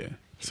 Yeah.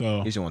 So,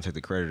 He just want to take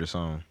the credit or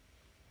something.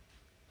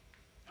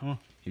 huh?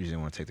 He just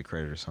didn't want to take the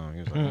credit or something. He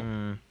was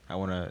like, I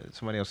want to,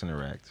 somebody else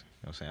interact. You know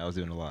what I'm saying? I was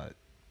doing a lot.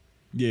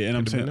 Yeah, and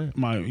I'm Could've saying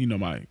been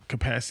my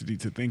capacity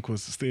to think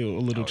was still a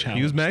little He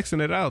challenged. was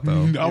maxing it out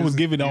though. I was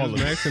giving He all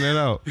was of it. maxing it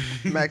out.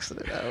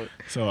 Maxing it out.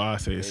 So I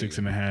say a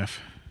 6.5.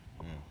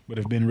 But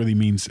if Ben really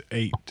means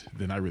 8,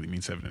 then I really mean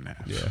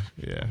 7.5. Yeah.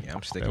 Yeah, I'm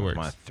That sticking with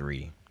works. my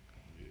 3.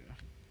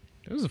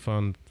 It was a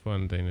fun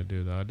thing to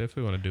do though. I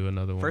definitely want to do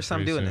another one. First time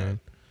pretty doing soon. that.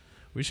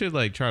 We should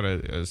like try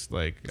to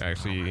like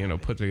actually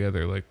put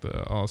together like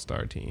the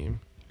all-star team.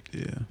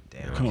 Yeah.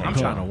 Damn. I'm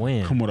trying to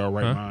win. Come with our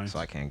right Huh? minds. So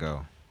I can't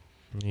go.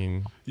 I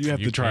mean, You have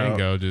to try can out.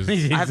 go just I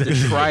have to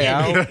try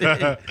out.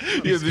 Yeah,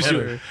 this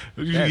shit.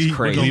 That's We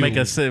crazy. gonna make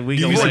a we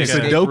You gonna some make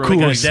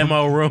Sudoku a or some-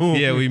 demo room.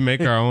 yeah, we make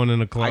our own in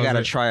the closet. I got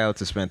to try out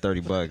to spend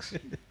 $30.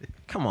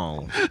 Come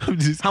on. I'm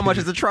just How much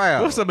is the What if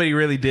tryout? somebody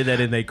really did that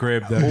in their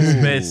crib though?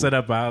 Man set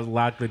up, I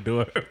lock the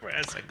door.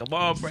 I said, "Come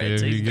on, See Brad,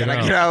 if you take get Can I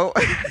out.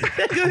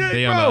 get out?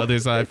 They on the other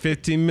side.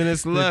 15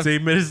 minutes left.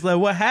 15 minutes left.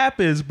 What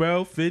happens,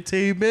 bro?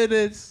 15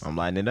 minutes. I'm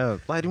lighting it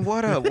up. Lighting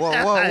what up? Whoa.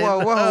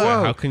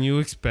 How can you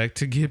expect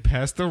to get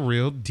past the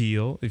real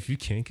deal if you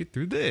can't get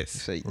through this?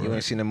 So you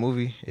ain't seen the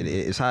movie?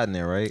 It's hot in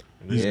there, right?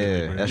 It's Yeah,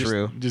 good, bro. that's Just-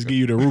 real. Just give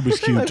you the Rubik's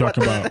Cube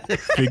talking about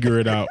figure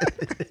it out.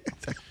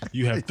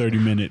 You have 30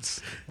 minutes.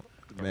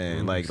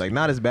 Man, like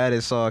not as bad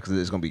as Saw because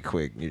it's gonna be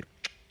quick. You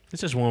It's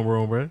just one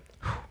room, bro. know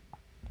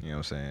what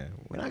I'm saying?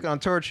 We're not gonna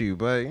torture you,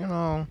 but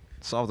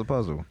solve the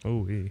puzzle,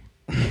 Oh, yeah.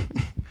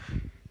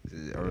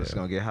 or it's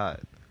gonna get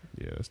hot.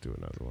 Yeah, let's do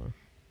another one.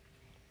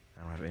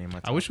 I don't have any of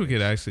my. I wish we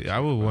could actually. I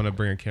would want to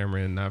bring a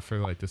camera in, not for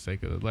like the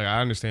sake of like.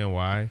 I understand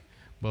why,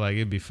 but like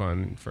it'd be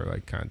fun for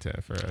like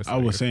content for us. I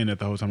like, was saying that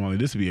the whole time. I'm like,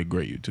 this would be a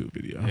great YouTube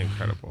video.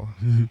 incredible.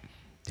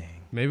 Dang.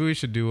 Maybe we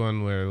should do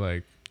one where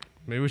like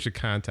Maybe we should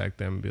contact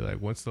them and be like,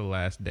 what's the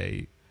last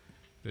date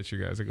that you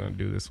guys are going to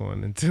do this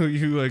one until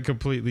you like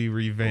completely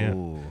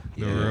revamp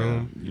the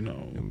room? You know,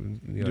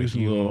 And, do like, some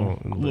you little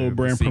won't-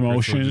 brand the secrets will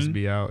promotion. Just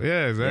be out.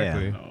 Yeah,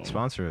 exactly. Yeah.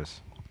 Sponsor us.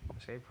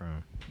 Escape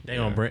room. They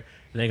gonna bring.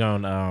 They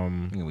gonna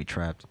You're gonna be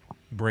trapped.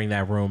 bring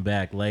that room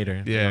back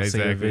later. Yeah, They'll see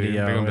a exactly.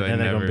 video, They're gonna be and then like,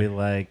 they're gonna be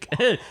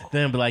never. like,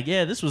 then be like,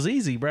 yeah, this was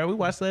easy, bro. We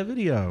watched that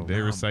video.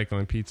 They're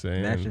recycling pizza.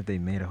 Imagine And if they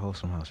made a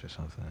wholesome house or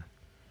something.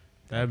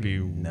 that'd be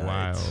nuts.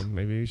 wild.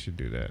 Maybe we should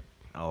do that.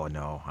 Oh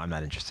no, I'm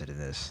not interested in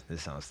this.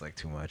 This sounds like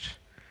too much.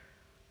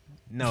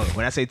 No,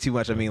 when I say too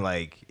much, I mean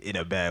like in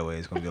a bad way.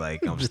 It's gonna be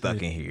like I'm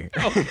stuck in here.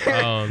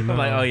 Oh, no. I'm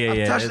like, oh yeah,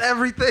 yeah. Touched it's-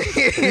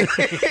 everything.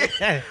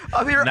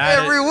 I'm here Not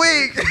every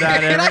week.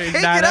 Not, and I every,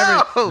 can't not, get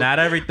every, out. not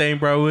everything,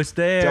 bro. It's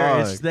there.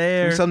 Dog, It's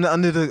there. Something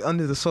under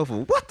the sofa.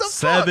 What the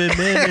 7 fuck?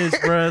 minutes,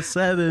 bro.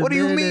 7 What do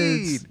you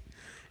minutes. mean?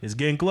 It's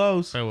getting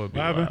close. That would be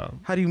What happened? wild.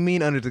 How do you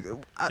mean under the?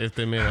 If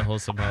they made a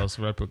wholesome house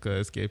replica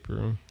escape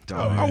room.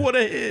 Dog, I would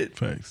have hit.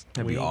 Facts.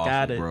 that'd We be ain't awful,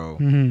 got it. bro.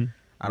 Mm-hmm.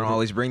 I don't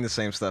always bring the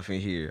same stuff in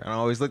here. I don't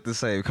always look the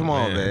same. Come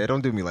on, Man. man. Don't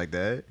do me like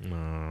that.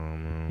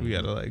 We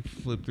gotta like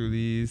flip through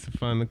these to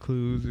find the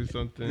clues or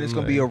something. And it's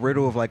gonna be a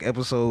riddle of like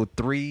episode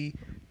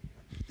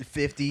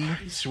 350,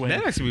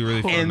 That'd actually be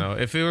really fun And- though.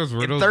 If it was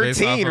riddles based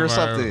 13 off or of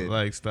something. our,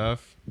 like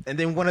stuff. and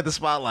then one of the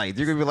spotlights.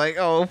 You're gonna be like,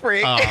 "Oh,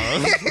 freak, Oh,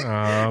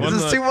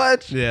 this is too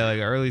much." yeah, like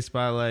early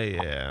spotlight.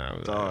 Yeah,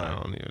 I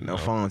Dog, don't even no know.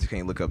 phones. You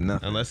can't look up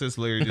nothing. Unless it's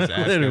literally just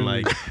asking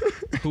Literally. like,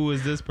 who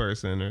is this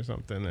person or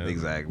something. And,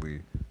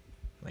 Exactly.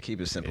 Like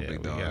keep it simple, Yeah, big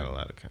we dog. got a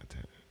lot of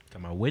content.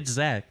 Come on, which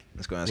Zach?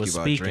 Let's go ask was you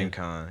about speaking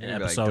DreamCon. in You'd be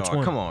like, episode dog,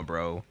 20. come on,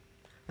 bro.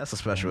 That's a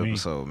special Me.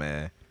 episode,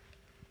 man.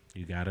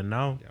 You gotta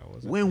know. Yeah, I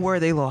wasn't- When were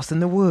they lost in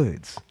the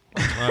woods?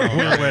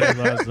 Where were they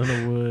lost in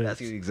the woods? That's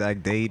the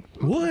exact date.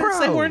 Woods? Bro.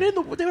 They weren't in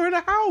the. They were in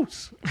the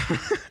house.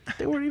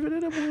 They weren't even in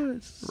the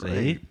woods. See,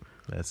 Right.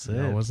 that's I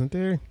it. wasn't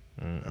there.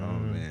 Oh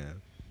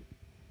man.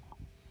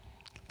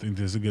 I think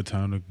this is a good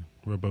time to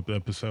wrap up the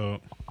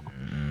episode.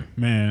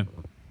 Man.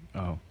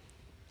 Oh.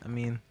 I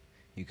mean,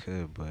 you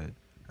could, but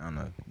I don't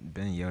know.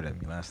 Ben yelled at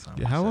me last time.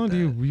 Yeah, I how said long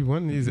do that. you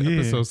want these Yeah.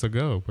 episodes to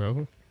go,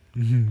 bro?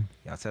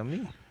 Y'all tell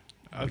me.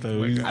 I thought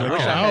we was I like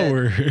wish an I had-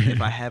 hour.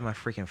 If I had my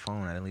freaking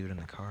phone, I didn't leave it in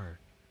the car.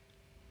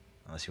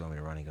 Unless you want me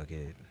to run and go get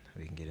it,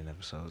 we can get an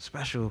episode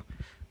special.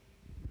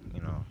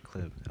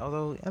 Clip.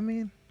 Although, I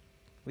mean,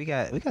 we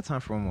got time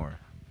for one more.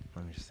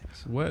 Let me just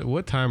think.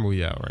 What time are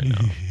we at right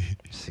now?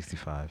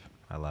 65.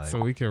 I lied. So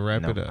we can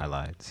wrap No, it up. I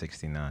lied.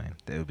 69.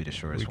 That would be the We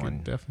shortest can one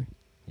definitely.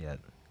 yet.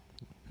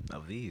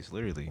 Of these,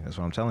 literally. That's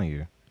what I'm telling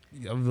you.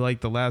 Of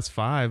like the last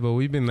 5, but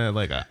we've been at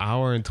like an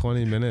hour and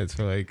 20 minutes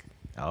for like.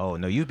 Oh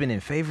no, you've been in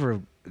favor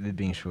of it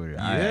being shorter.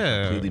 I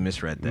Yeah. completely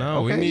misread that.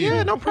 No, we okay, need-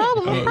 yeah, no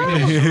problem. No Oh,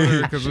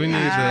 problem. because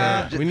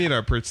we need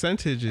our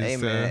percentages. Hey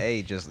man, to-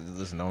 hey, just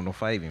listen. Don't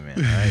fight me, man.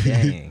 All right,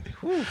 dang.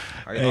 Whew.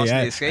 Are you Hey, lost in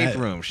I- the escape I-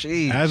 room?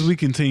 Sheesh. As we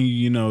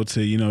continue,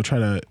 to try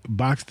to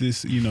box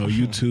this,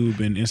 YouTube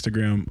and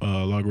Instagram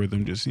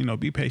logarithm, just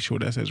be patient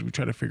with us as we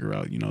try to figure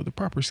out, the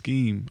proper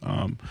scheme.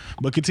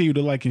 But continue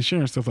to like and share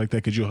and stuff like that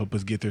because you'll help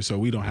us get there, so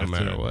we don't no have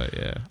matter to what,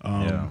 yeah.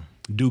 Yeah.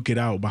 duke it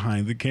out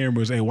behind the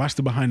cameras. Hey, watch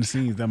the behind the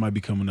scenes. That might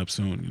be coming up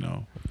soon.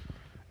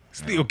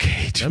 Steel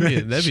cage. That'd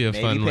be a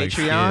Maybe fun like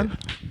Patreon.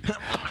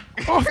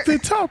 skit. off the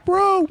top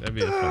rope. That'd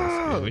be a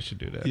fun skit. We should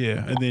do that.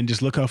 Yeah, and then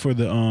just look out for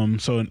the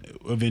so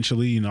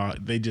eventually,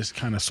 they just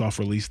kind of soft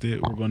released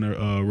it. We're going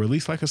to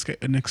release like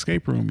an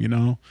escape room,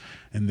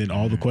 and then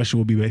all the questions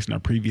will be based on our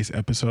previous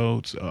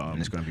episodes. And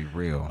it's gonna be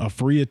real. A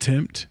free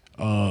attempt.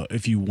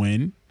 If you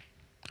win,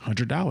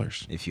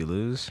 $100. If you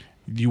lose,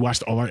 You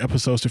watched all our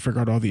episodes to figure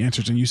out all the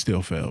answers, and you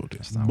still failed,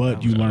 not what I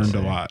but you was gonna learned a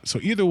say. lot. So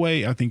either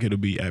way, I think it'll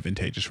be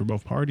advantageous for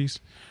both parties.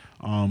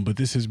 But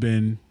this has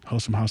been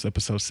Wholesome House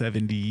episode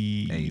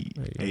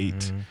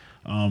 78.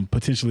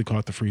 Potentially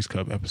called the Freeze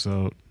Cup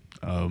episode.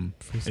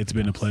 It's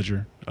been a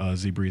pleasure.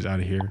 Z-Breeze out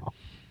of here.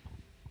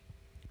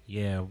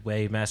 Yeah,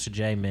 Wave Master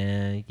J,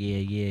 man.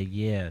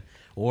 Yeah.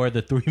 Or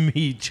the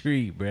 3-meat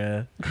treat,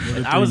 bruh.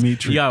 And I was, 3-meat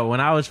treat. when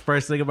I was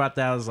first thinking about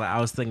that, I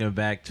was thinking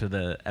back to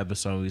the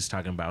episode we was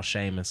talking about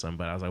shaming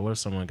somebody. I was like, what if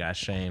someone got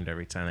shamed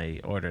every time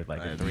they ordered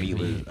like a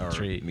 3-meat or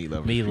treat? meat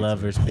lovers Meat pizza.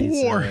 lovers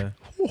pizza.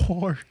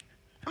 Whore.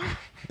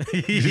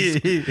 They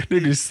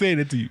just saying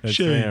it to you. That's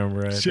Shame. them,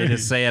 bro. They Shame.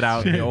 just say it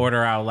out, Shame. the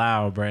order out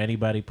loud, bro.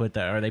 Anybody put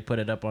that, or they put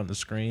it up on the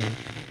screen.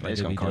 they just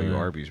they gonna be call you doing.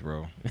 Arby's,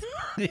 bro.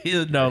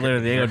 No,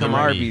 literally, they Come gonna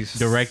Arby's.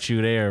 direct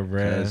you there,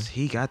 bro. Cause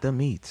he got the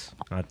meats.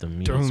 Not the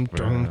meats, Dun, bro.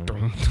 dun,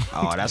 dun.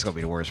 Oh, that's gonna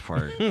be the worst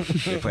part. They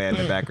play it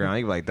in the background.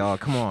 You be like, dog,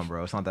 come on,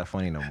 bro. It's not that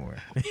funny no more.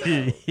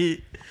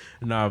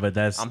 No, but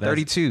that's I'm that's-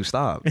 32.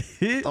 Stop.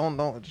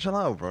 don't chill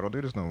out, bro. Don't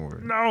do this no more.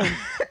 No.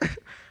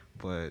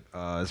 But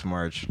it's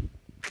March.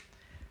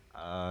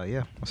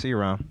 Yeah, I'll see you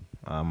around.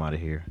 I'm out of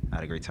here. I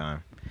had a great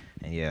time.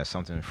 And yeah,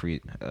 something Freeze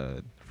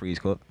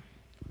Club.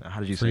 How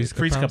did you say it?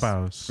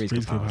 Freezecuphouse.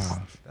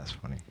 Freezecuphouse. That's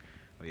funny.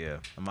 But yeah,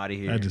 I'm out of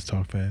here. I just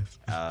talk fast.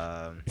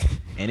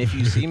 And if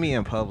you see me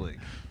in public,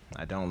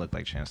 I don't look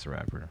like Chance the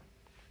Rapper.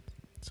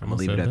 I'm gonna Someone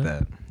leave it said at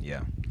that.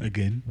 Yeah,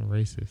 Again.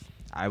 Racist.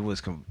 I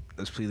was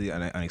was completely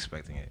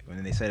unexpecting it.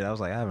 When they said it, I was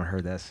like, I haven't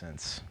heard that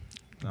since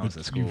I was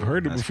in school. You've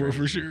heard it That's before for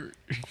crazy. sure.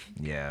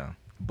 Yeah,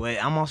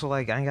 but I'm also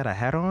like, I ain't got a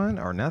hat on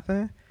or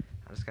nothing.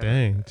 I just got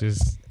Dang,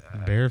 just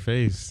bare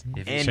face.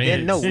 If And you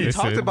then no, we This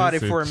talked is- about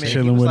it this for a is- minute.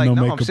 Chilling He was with like, no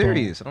no, I'm makeup on.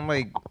 serious. And I'm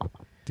like,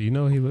 Do you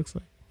know what he looks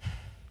like?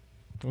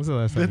 When's the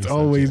last time? That's you saw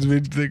always Jay?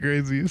 been the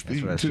craziest that's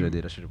thing. what I should too. have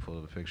did. I should have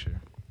pulled up a picture.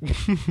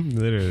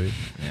 Literally.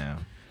 Yeah.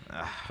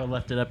 if I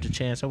left it up to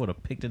Chance, I would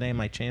have picked a name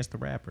like Chance the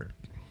Rapper.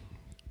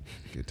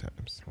 Good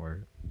times.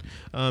 Word.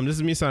 This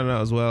is me signing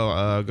out as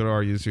well. Go to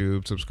our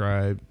YouTube,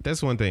 subscribe.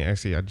 That's one thing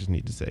actually I just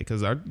need to say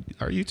because our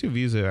YouTube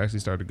views have actually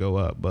started to go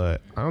up,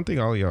 but I don't think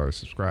all of y'all are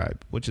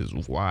subscribed, which is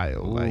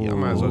wild. Like y'all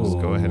might as well just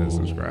go ahead and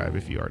subscribe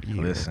if you already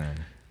here. Listen.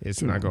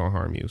 It's not gonna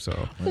harm you.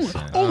 So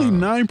Only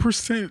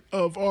 9%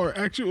 of our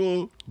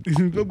actual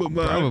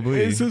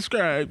Probably. is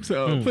subscribed.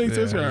 So please yeah,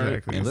 subscribe.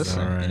 exactly. And listen,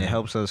 So, and it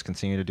helps us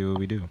continue to do what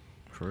we do.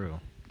 For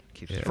real.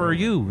 Keeps us Yeah. For rolling.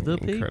 you, the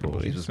people.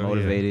 Incredibly. Keeps us So, yeah.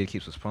 motivated,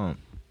 keeps us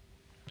pumped.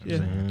 Yeah,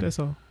 saying? that's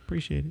all.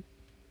 Appreciate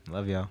it.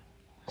 Love y'all.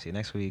 See you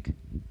next week.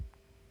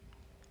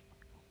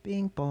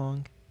 Bing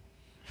bong.